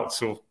counting them out.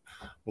 So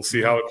we'll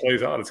see how it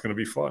plays out. It's going to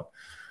be fun.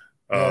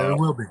 Yeah, it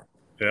will be.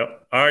 Yeah.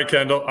 All right,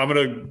 Kendall. I'm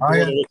going to go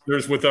to the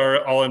listeners with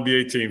our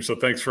All-NBA team. So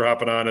thanks for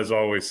hopping on as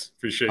always.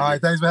 Appreciate it. All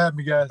right. Thanks for having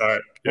me, guys. All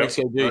right. Yep. Thanks,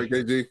 KG. All right,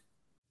 KG.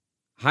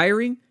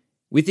 Hiring?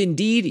 With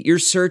Indeed, your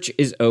search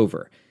is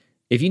over.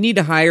 If you need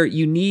to hire,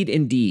 you need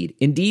Indeed.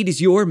 Indeed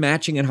is your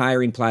matching and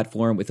hiring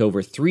platform with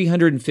over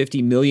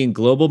 350 million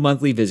global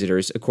monthly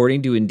visitors,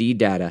 according to Indeed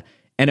data,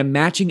 and a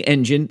matching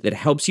engine that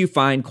helps you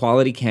find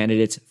quality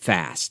candidates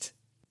fast.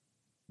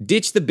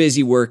 Ditch the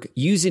busy work.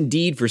 Use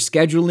Indeed for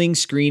scheduling,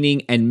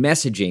 screening, and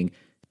messaging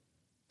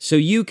so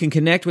you can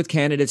connect with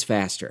candidates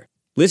faster.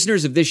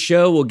 Listeners of this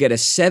show will get a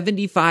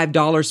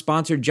 $75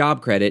 sponsored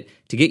job credit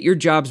to get your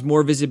jobs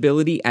more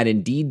visibility at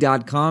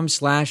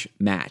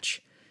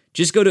Indeed.com/match.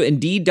 Just go to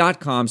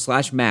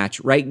Indeed.com/match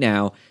right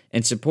now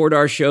and support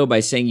our show by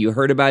saying you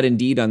heard about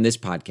Indeed on this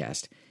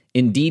podcast.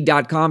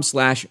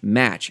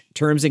 Indeed.com/match.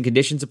 Terms and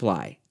conditions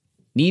apply.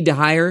 Need to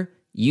hire?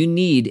 You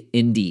need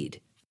Indeed.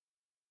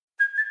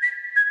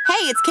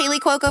 Hey, it's Kaylee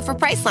Cuoco for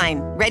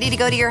Priceline. Ready to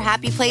go to your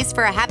happy place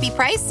for a happy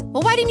price?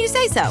 Well, why didn't you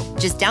say so?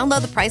 Just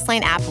download the Priceline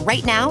app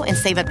right now and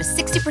save up to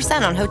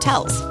 60% on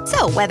hotels.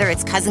 So whether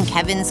it's Cousin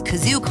Kevin's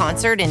Kazoo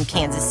Concert in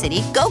Kansas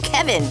City, go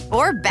Kevin,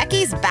 or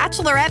Becky's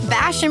Bachelorette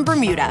Bash in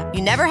Bermuda,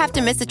 you never have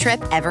to miss a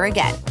trip ever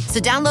again.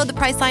 So download the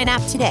Priceline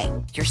app today.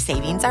 Your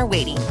savings are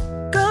waiting.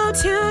 Go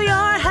to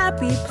your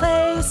happy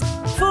place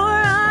for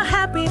a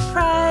happy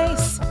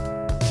price.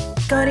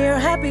 Go to your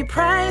happy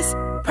price,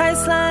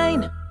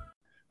 Priceline.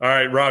 All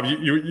right, Rob,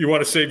 you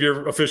want to save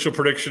your official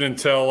prediction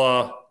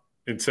until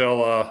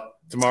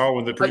tomorrow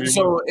when the preview?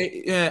 So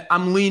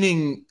I'm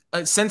leaning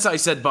since I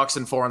said Bucks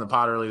and 4 on the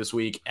pod earlier this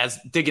week. As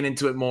digging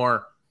into it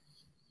more,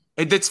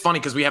 it's funny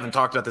because we haven't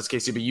talked about this,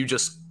 Casey, but you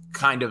just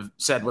kind of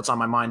said what's on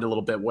my mind a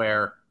little bit.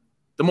 Where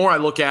the more I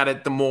look at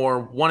it, the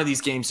more one of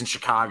these games in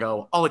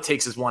Chicago, all it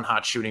takes is one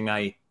hot shooting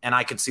night, and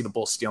I could see the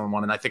Bulls stealing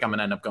one. And I think I'm going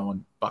to end up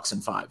going Bucks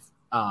and 5,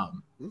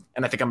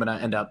 and I think I'm going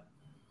to end up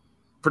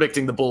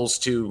predicting the Bulls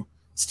to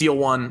steal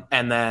one,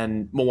 and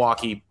then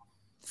Milwaukee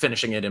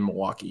finishing it in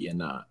Milwaukee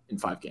in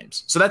 5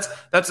 games. So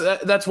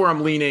that's where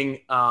I'm leaning.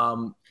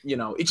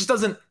 It just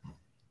doesn't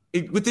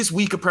with this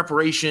week of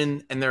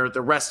preparation, and they're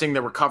resting,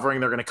 they're recovering,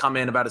 they're going to come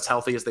in about as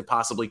healthy as they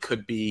possibly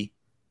could be.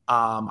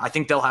 I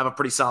think they'll have a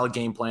pretty solid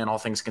game plan, all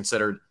things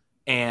considered.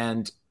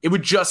 And it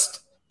would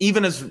just,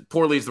 even as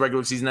poorly as the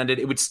regular season ended,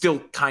 it would still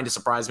kind of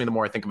surprise me the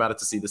more I think about it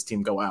to see this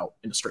team go out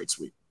in a straight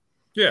sweep.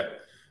 Yeah.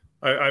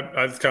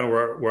 That's kind of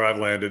where I've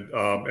landed.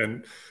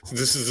 And since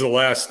this is the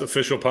last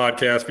official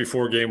podcast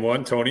before game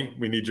 1, Tony,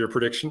 we need your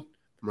prediction.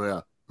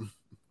 Yeah.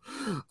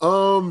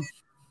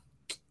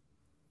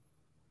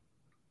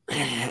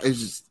 It's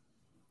just,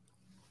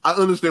 I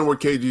understand where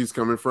KG is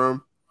coming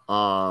from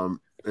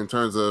in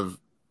terms of,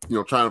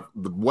 trying to,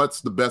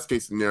 what's the best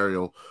case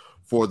scenario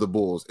for the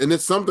Bulls. And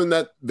it's something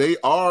that they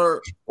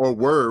are or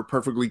were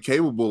perfectly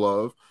capable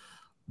of.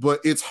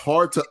 But it's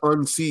hard to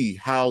unsee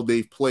how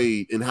they've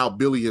played and how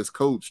Billy has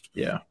coached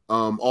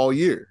all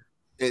year.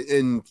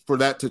 And for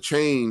that to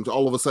change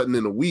all of a sudden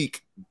in a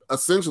week,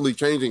 essentially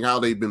changing how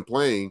they've been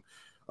playing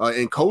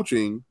and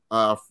coaching,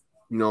 for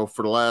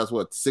the last,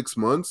 6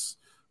 months,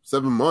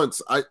 7 months,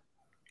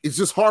 it's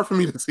just hard for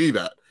me to see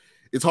that.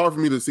 It's hard for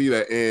me to see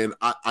that. And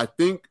I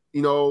think,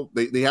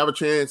 they have a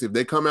chance if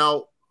they come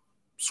out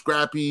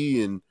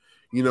scrappy and,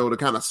 to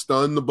kind of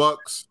stun the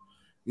Bucks,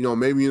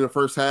 maybe in the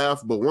first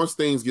half, but once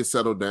things get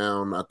settled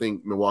down, I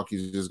think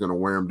Milwaukee's just going to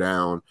wear them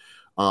down.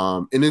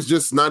 And it's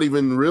just not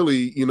even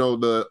really,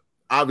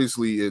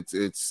 obviously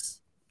it's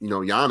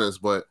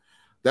Giannis, but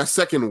that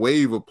second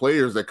wave of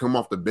players that come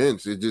off the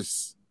bench, I think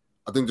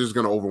they're just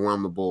going to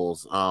overwhelm the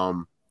Bulls.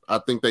 I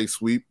think they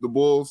sweep the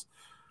Bulls.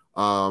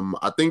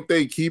 I think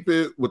they keep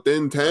it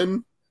within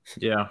 10.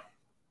 Yeah.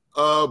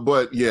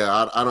 But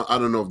yeah, I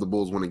don't know if the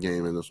Bulls win a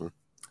game in this one.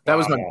 That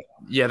was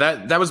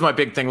that was my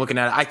big thing looking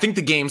at it. I think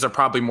the games are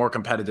probably more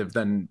competitive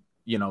than,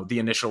 the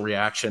initial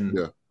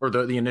reaction or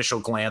the initial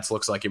glance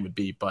looks like it would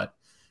be. But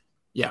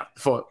yeah,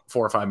 4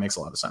 or 5 makes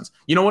a lot of sense.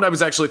 You know what I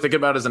was actually thinking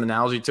about as an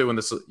analogy too, and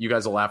this, you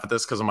guys will laugh at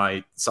this because of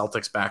my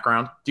Celtics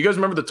background. Do you guys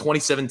remember the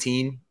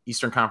 2017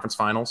 Eastern Conference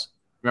Finals?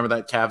 Remember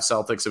that Cavs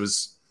Celtics? It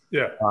was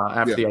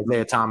after the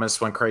Isaiah Thomas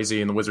went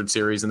crazy in the Wizard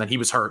series, and then he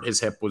was hurt. His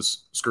hip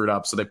was screwed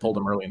up, so they pulled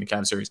him early in the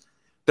Cavs series.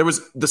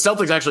 The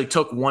Celtics actually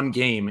took one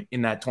game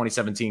in that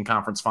 2017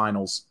 conference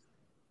finals.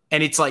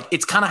 And it's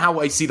kind of how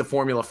I see the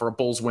formula for a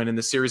Bulls win in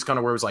this series, kind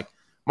of where it was like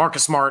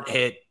Marcus Smart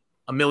hit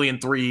a million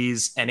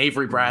threes and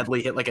Avery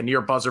Bradley hit like a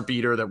near buzzer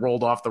beater that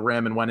rolled off the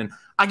rim and went in.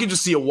 I could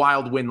just see a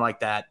wild win like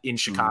that in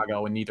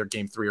Chicago in either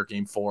game 3 or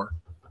game 4.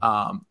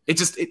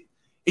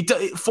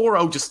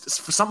 4-0,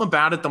 just for something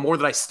about it, the more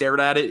that I stared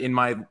at it in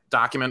my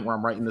document where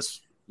I'm writing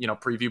this,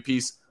 preview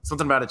piece,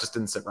 something about it just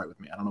didn't sit right with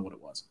me. I don't know what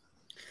it was.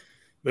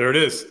 There it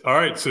is. All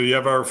right. So you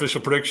have our official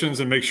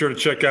predictions, and make sure to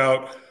check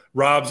out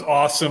Rob's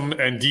awesome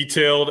and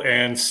detailed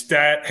and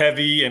stat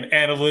heavy and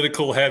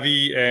analytical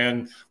heavy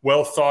and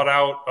well thought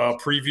out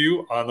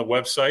preview on the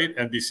website,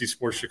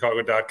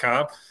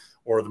 NBCSportsChicago.com,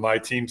 or the My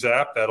Teams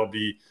app. That'll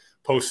be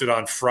posted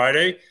on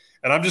Friday.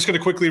 And I'm just going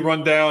to quickly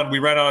run down. We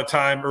ran out of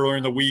time earlier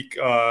in the week.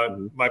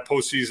 My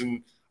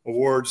postseason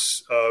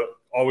awards,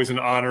 always an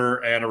honor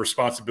and a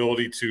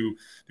responsibility to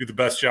do the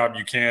best job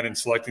you can in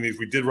selecting these.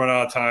 We did run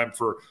out of time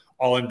for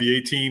all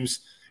NBA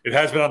teams. It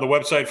has been on the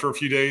website for a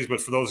few days, but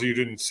for those of you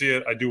who didn't see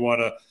it, I do want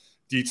to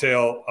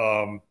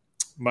detail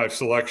my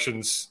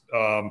selections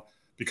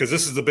because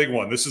this is the big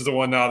one. This is the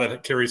one now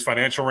that carries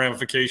financial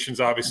ramifications.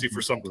 Obviously,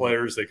 for some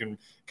players, they can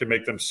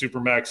make them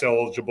supermax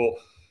eligible.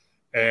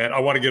 And I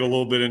want to get a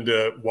little bit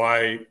into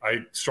why I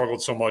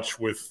struggled so much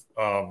with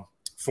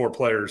 4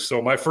 players.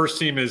 So my first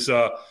team is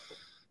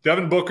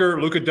Devin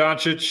Booker, Luka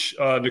Doncic,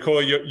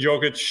 Nikola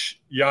Jokic,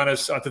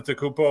 Giannis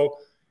Antetokounmpo,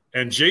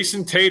 and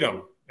Jason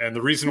Tatum. And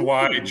the reason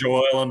why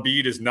Joel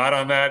Embiid is not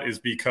on that is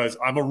because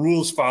I'm a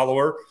rules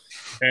follower,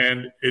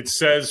 and it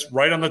says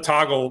right on the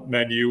toggle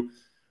menu,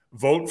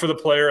 vote for the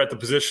player at the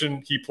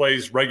position he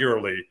plays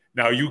regularly.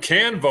 Now, you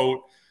can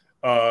vote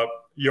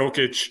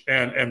Jokic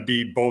and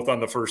Embiid both on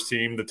the first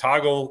team. The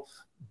toggle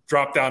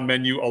drop-down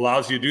menu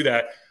allows you to do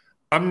that.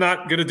 I'm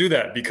not going to do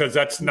that because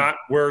that's not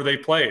where they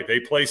play. They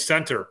play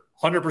center.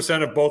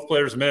 100% of both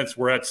players' minutes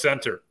were at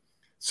center.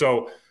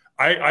 So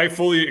I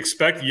fully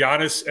expect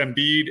Giannis,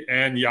 Embiid,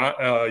 and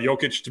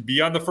Jokic to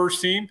be on the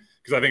first team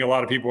because I think a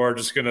lot of people are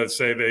just going to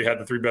say they had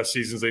the 3 best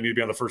seasons, they need to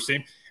be on the first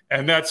team.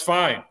 And that's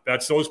fine.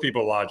 That's those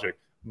people's logic.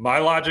 My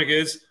logic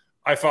is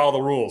I follow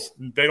the rules.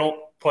 They don't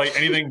play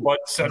anything but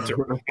center.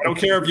 I don't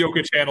care if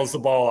Jokic handles the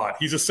ball a lot.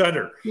 He's a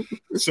center.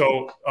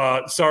 So,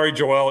 sorry,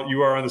 Joel,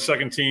 you are on the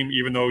second team,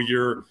 even though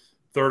you're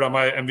third on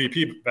my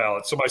MVP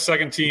ballot. So my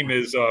second team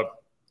is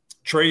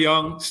Trae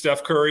Young,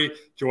 Steph Curry,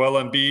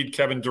 Joel Embiid,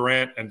 Kevin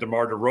Durant, and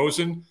DeMar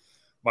DeRozan.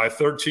 My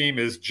third team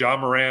is Ja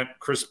Morant,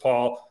 Chris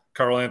Paul,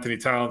 Karl Anthony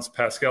Towns,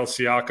 Pascal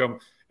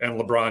Siakam,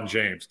 and LeBron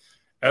James.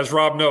 As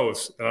Rob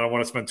knows, and I don't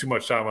want to spend too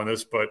much time on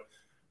this,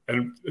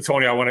 and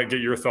Tony, I want to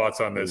get your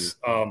thoughts on this.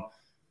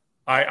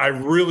 I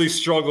really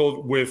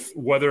struggled with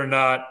whether or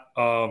not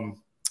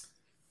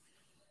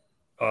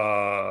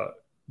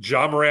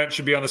Ja Morant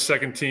should be on the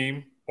second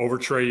team over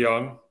Trae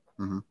Young.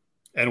 Mm-hmm.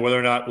 And whether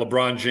or not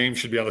LeBron James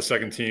should be on the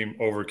second team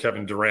over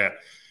Kevin Durant.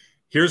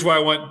 Here's why I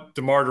went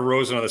DeMar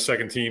DeRozan on the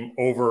second team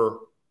over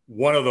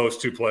one of those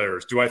 2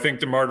 players. Do I think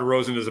DeMar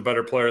DeRozan is a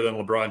better player than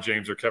LeBron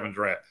James or Kevin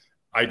Durant?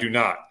 I do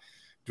not.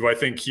 Do I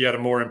think he had a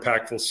more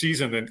impactful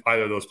season than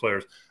either of those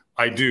players?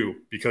 I do,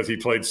 because he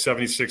played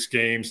 76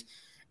 games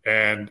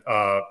and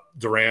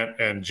Durant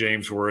and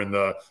James were in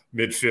the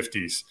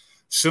mid-50s.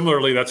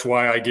 Similarly, that's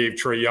why I gave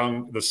Trae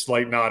Young the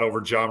slight nod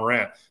over Ja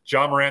Morant.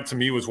 Ja Morant, to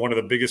me, was one of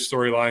the biggest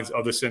storylines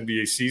of this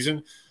NBA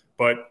season,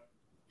 but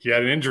he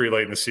had an injury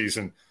late in the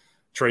season.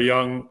 Trae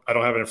Young, I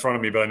don't have it in front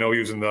of me, but I know he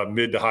was in the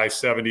mid to high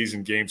 70s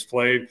in games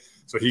played,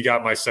 so he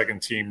got my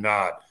second team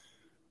nod.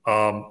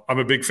 I'm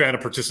a big fan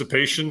of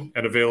participation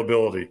and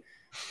availability.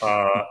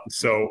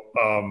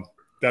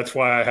 That's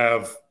why I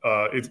have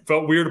it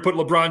felt weird to put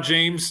LeBron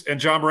James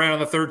and Ja Morant on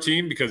the third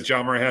team because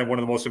Ja Morant had one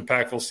of the most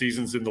impactful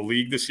seasons in the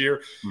league this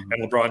year. Mm-hmm.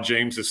 And LeBron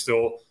James is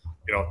still,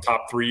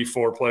 top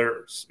 3-4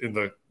 players in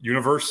the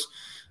universe.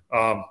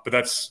 But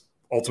that's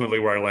ultimately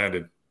where I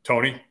landed.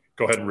 Tony,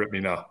 go ahead and rip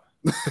me now.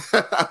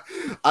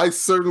 I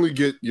certainly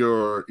get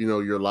your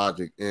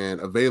logic, and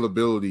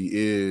availability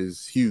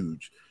is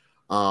huge.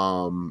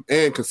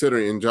 And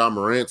considering in Ja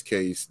Morant's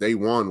case, they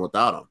won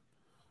without him.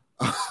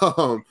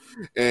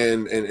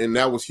 And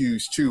that was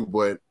huge too.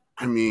 But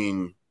I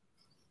mean,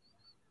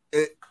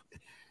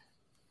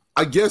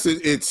 I guess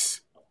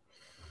it's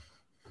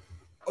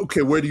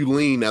okay. Where do you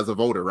lean as a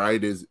voter,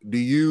 right? Do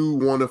you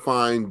want to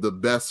find the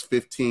best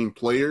 15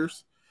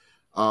 players,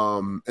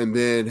 and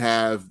then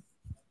have,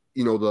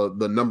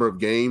 the number of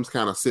games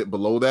kind of sit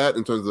below that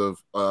in terms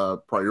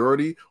of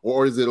priority,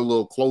 or is it a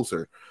little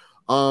closer?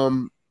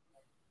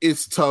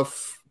 It's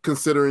tough,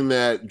 considering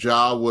that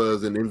Ja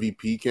was an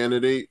MVP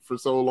candidate for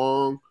so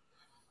long,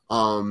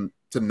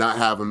 to not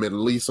have him at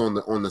least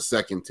on the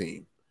second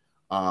team.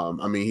 He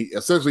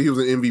was an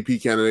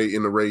MVP candidate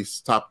in the race,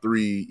 top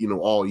 3,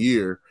 all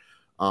year.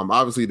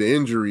 Obviously the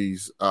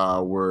injuries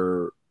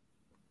were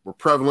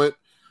prevalent,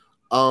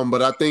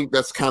 but I think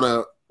that's kind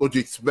of what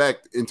you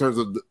expect in terms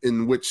of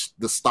in which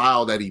the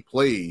style that he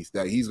plays,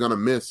 that he's going to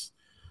miss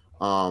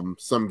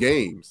some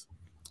games.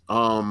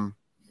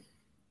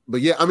 But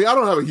yeah, I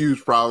don't have a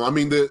huge problem.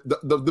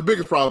 The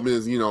biggest problem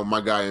is,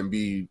 my guy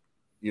Embiid,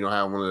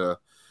 having one of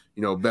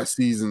the, best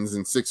seasons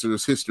in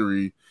Sixers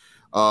history,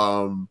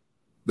 that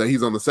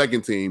he's on the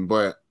second team.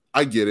 But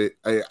I get it.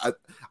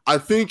 I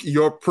think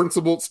your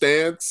principled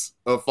stance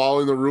of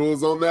following the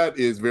rules on that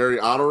is very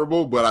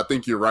honorable, but I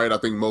think you're right. I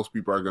think most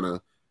people are going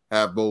to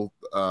have both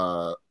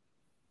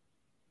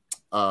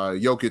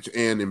Jokic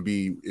and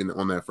Embiid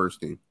on that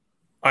first team.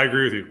 I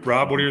agree with you.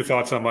 Rob, what are your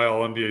thoughts on my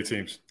all-NBA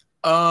teams?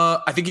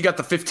 I think you got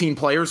the 15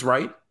 players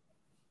right.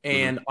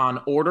 And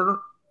on order,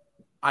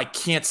 I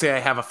can't say I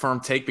have a firm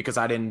take because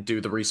I didn't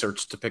do the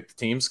research to pick the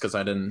teams because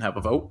I didn't have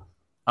a vote.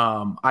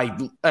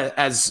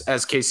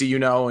 As Casey,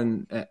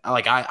 and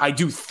I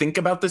do think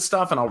about this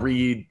stuff, and I'll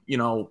read,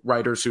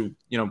 writers who,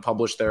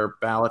 publish their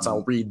ballots.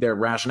 I'll read their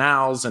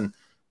rationales, and,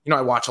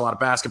 I watch a lot of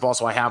basketball,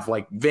 so I have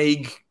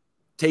vague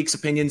takes,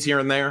 opinions here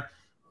and there.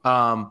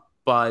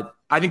 But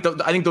I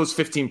think those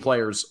 15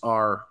 players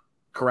are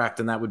correct,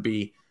 and that would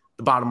be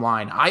the bottom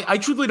line. I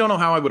truly don't know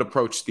how I would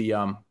approach the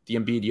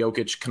Embiid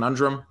Jokic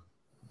conundrum,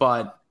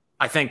 but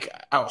I think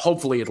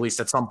hopefully at least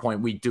at some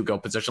point we do go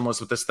positionless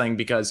with this thing,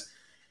 because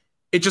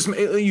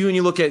when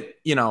you look at,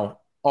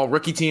 all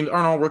rookie teams,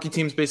 aren't all rookie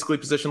teams basically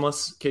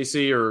positionless,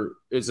 KC, or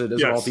is it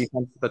all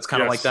defense that's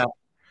kind of like that?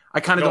 I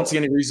kind of don't see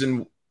any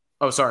reason.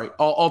 Oh, sorry.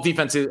 All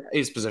defense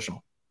is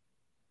positional.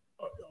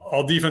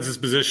 All defense is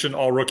position.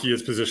 All rookie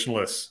is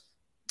positionless.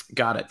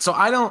 Got it. So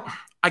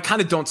I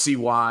kind of don't see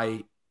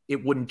why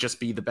it wouldn't just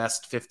be the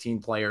best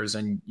 15 players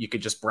and you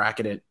could just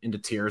bracket it into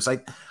tiers. I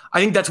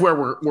think that's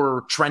where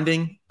we're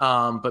trending.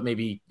 But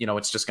maybe,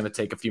 it's just going to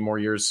take a few more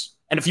years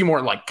and a few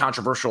more like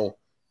controversial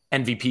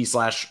MVP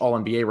 / all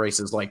NBA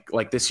races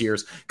like this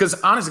year's. Because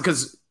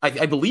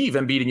I believe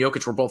Embiid and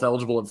Jokic were both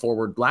eligible at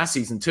forward last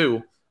season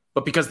too.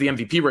 But because the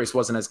MVP race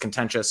wasn't as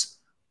contentious,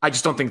 I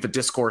just don't think the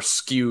discourse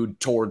skewed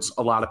towards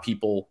a lot of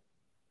people,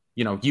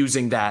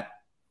 using that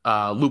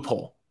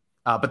loophole.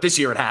 But this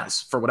year it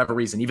has, for whatever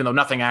reason, even though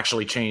nothing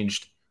actually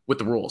changed with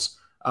the rules.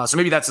 So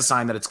maybe that's a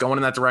sign that it's going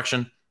in that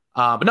direction.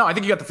 But no, I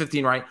think you got the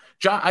 15 right.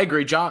 I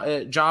agree.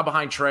 Ja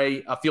behind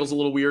Trey feels a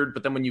little weird.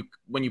 But then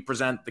when you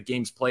present the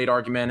games played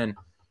argument, and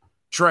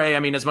Trey,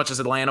 as much as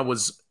Atlanta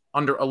was a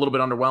little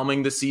bit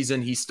underwhelming this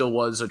season, he still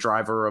was a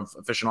driver of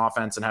efficient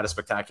offense and had a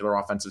spectacular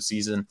offensive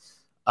season.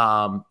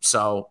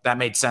 So that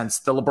made sense.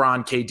 The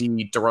LeBron,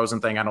 KD,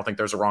 DeRozan thing, I don't think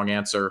there's a wrong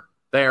answer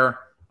there.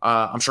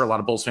 I'm sure a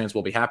lot of Bulls fans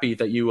will be happy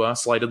that you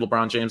slighted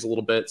LeBron James a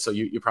little bit, so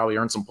you probably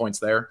earned some points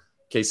there,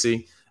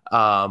 KC.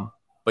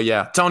 But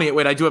yeah, Tony,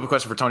 wait, I do have a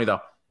question for Tony,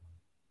 though.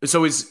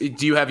 So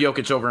do you have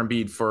Jokic over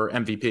Embiid for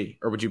MVP,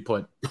 or would you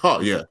put?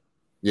 Oh, yeah.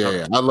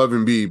 Yeah. I love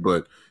Embiid,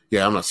 but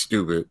yeah, I'm not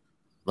stupid.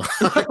 Yeah,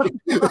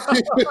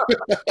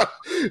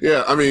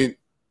 Jokic.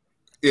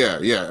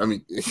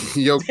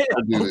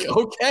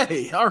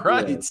 Okay, all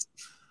right.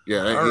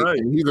 Yeah, all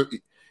right.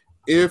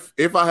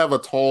 If I have a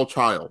tall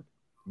child,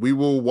 we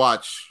will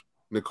watch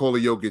Nikola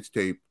Jokic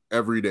tape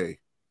every day.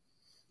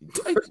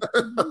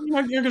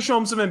 You're gonna show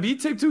him some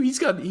Embiid tape too. He's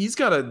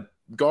got a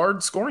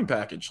guard scoring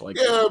package. But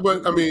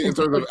in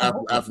terms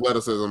of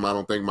athleticism, I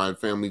don't think my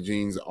family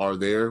genes are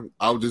there.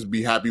 I'll just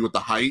be happy with the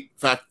height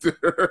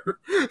factor.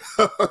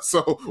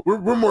 So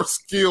we're more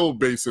skill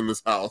based in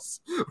this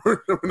house.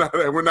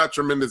 We're not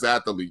tremendous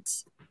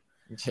athletes.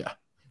 Yeah.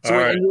 So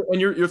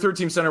and your third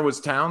team center was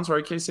Towns,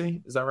 right,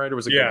 Casey? Is that right, or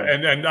was it? Yeah,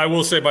 and I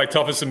will say my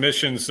toughest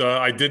submissions,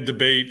 I did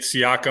debate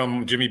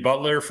Siakam, Jimmy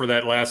Butler for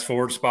that last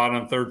forward spot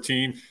on third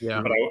team.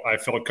 Yeah, but I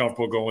felt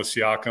comfortable going with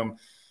Siakam.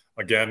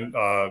 Again,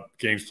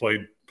 games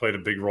played a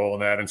big role in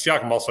that, and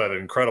Siakam also had an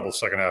incredible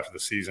second half of the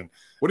season.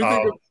 What do you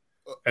think of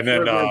Fred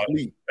Van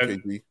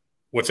Vliet,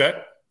 what's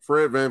that?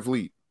 Fred Van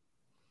Vliet.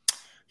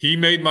 He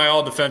made my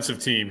all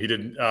defensive team. He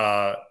did.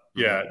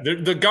 Yeah,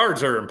 the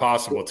guards are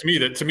impossible to me.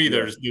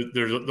 There's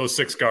those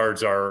six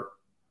guards are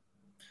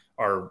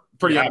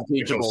pretty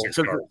unimpeachable.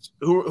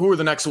 Who are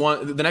the next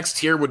one? The next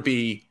tier would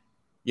be,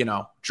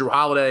 Drew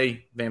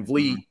Holiday, Van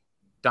Vliet,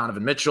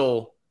 Donovan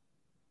Mitchell,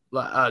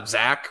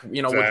 Zach.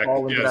 Would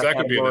fall into that Zach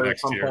could be in the category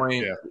next at some tier.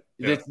 point.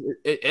 Yeah.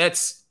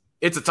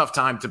 It's a tough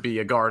time to be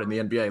a guard in the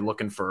NBA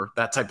looking for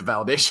that type of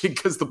validation,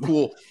 because the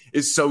pool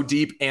is so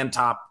deep and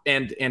top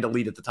and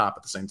elite at the top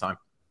at the same time.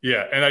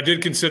 Yeah, and I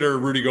did consider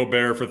Rudy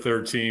Gobert for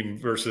third team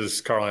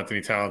versus Karl Anthony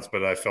Towns,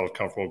 but I felt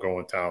comfortable going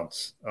with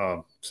Towns.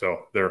 So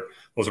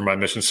those are my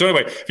missions. So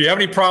anyway, if you have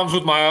any problems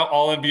with my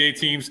all NBA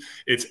teams,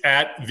 it's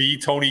at the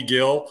Tony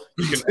Gill.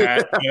 You can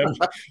at him.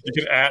 You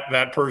can at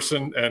that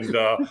person and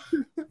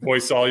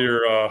voice all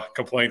your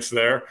complaints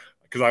there,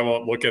 because I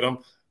won't look at them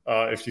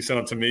if you send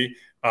them to me.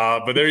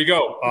 But there you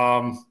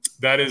go.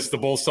 That is the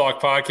Bulls Talk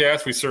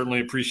podcast. We certainly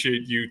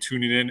appreciate you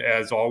tuning in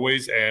as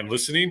always and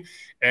listening.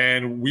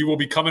 And we will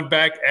be coming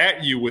back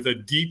at you with a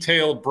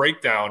detailed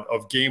breakdown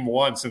of Game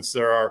 1, since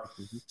there are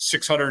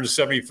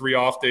 673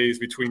 off days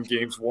between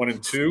Games 1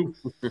 and 2.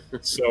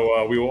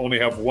 So we will only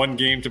have one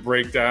game to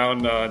break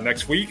down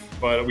next week,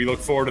 but we look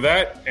forward to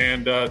that.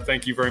 And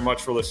thank you very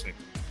much for listening.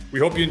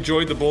 We hope you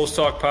enjoyed the Bulls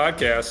Talk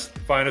podcast.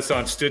 Find us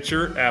on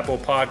Stitcher, Apple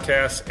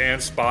Podcasts,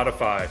 and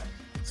Spotify.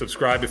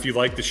 Subscribe if you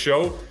like the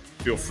show.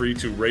 Feel free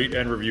to rate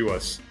and review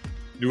us.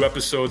 New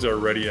episodes are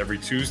ready every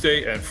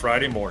Tuesday and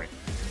Friday morning.